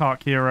get an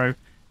Autarch hero,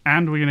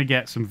 and we're going to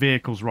get some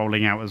vehicles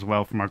rolling out as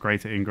well from our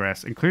Greater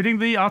Ingress, including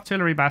the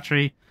artillery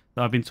battery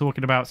that I've been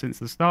talking about since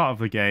the start of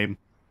the game.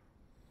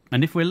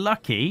 And if we're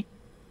lucky,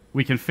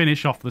 we can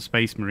finish off the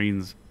Space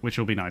Marines, which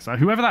will be nice.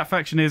 Whoever that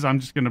faction is, I'm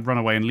just going to run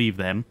away and leave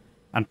them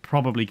and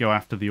probably go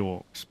after the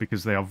Orcs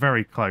because they are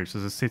very close.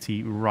 There's a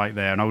city right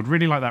there. And I would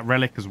really like that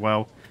relic as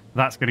well.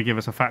 That's going to give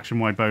us a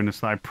faction-wide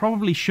bonus that I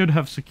probably should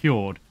have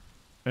secured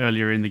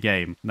earlier in the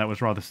game. That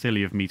was rather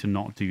silly of me to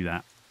not do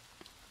that.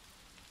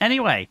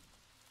 Anyway,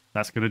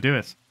 that's going to do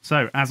it.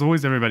 So, as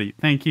always, everybody,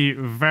 thank you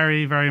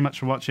very, very much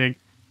for watching.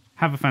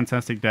 Have a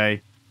fantastic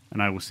day,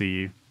 and I will see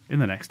you in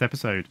the next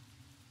episode.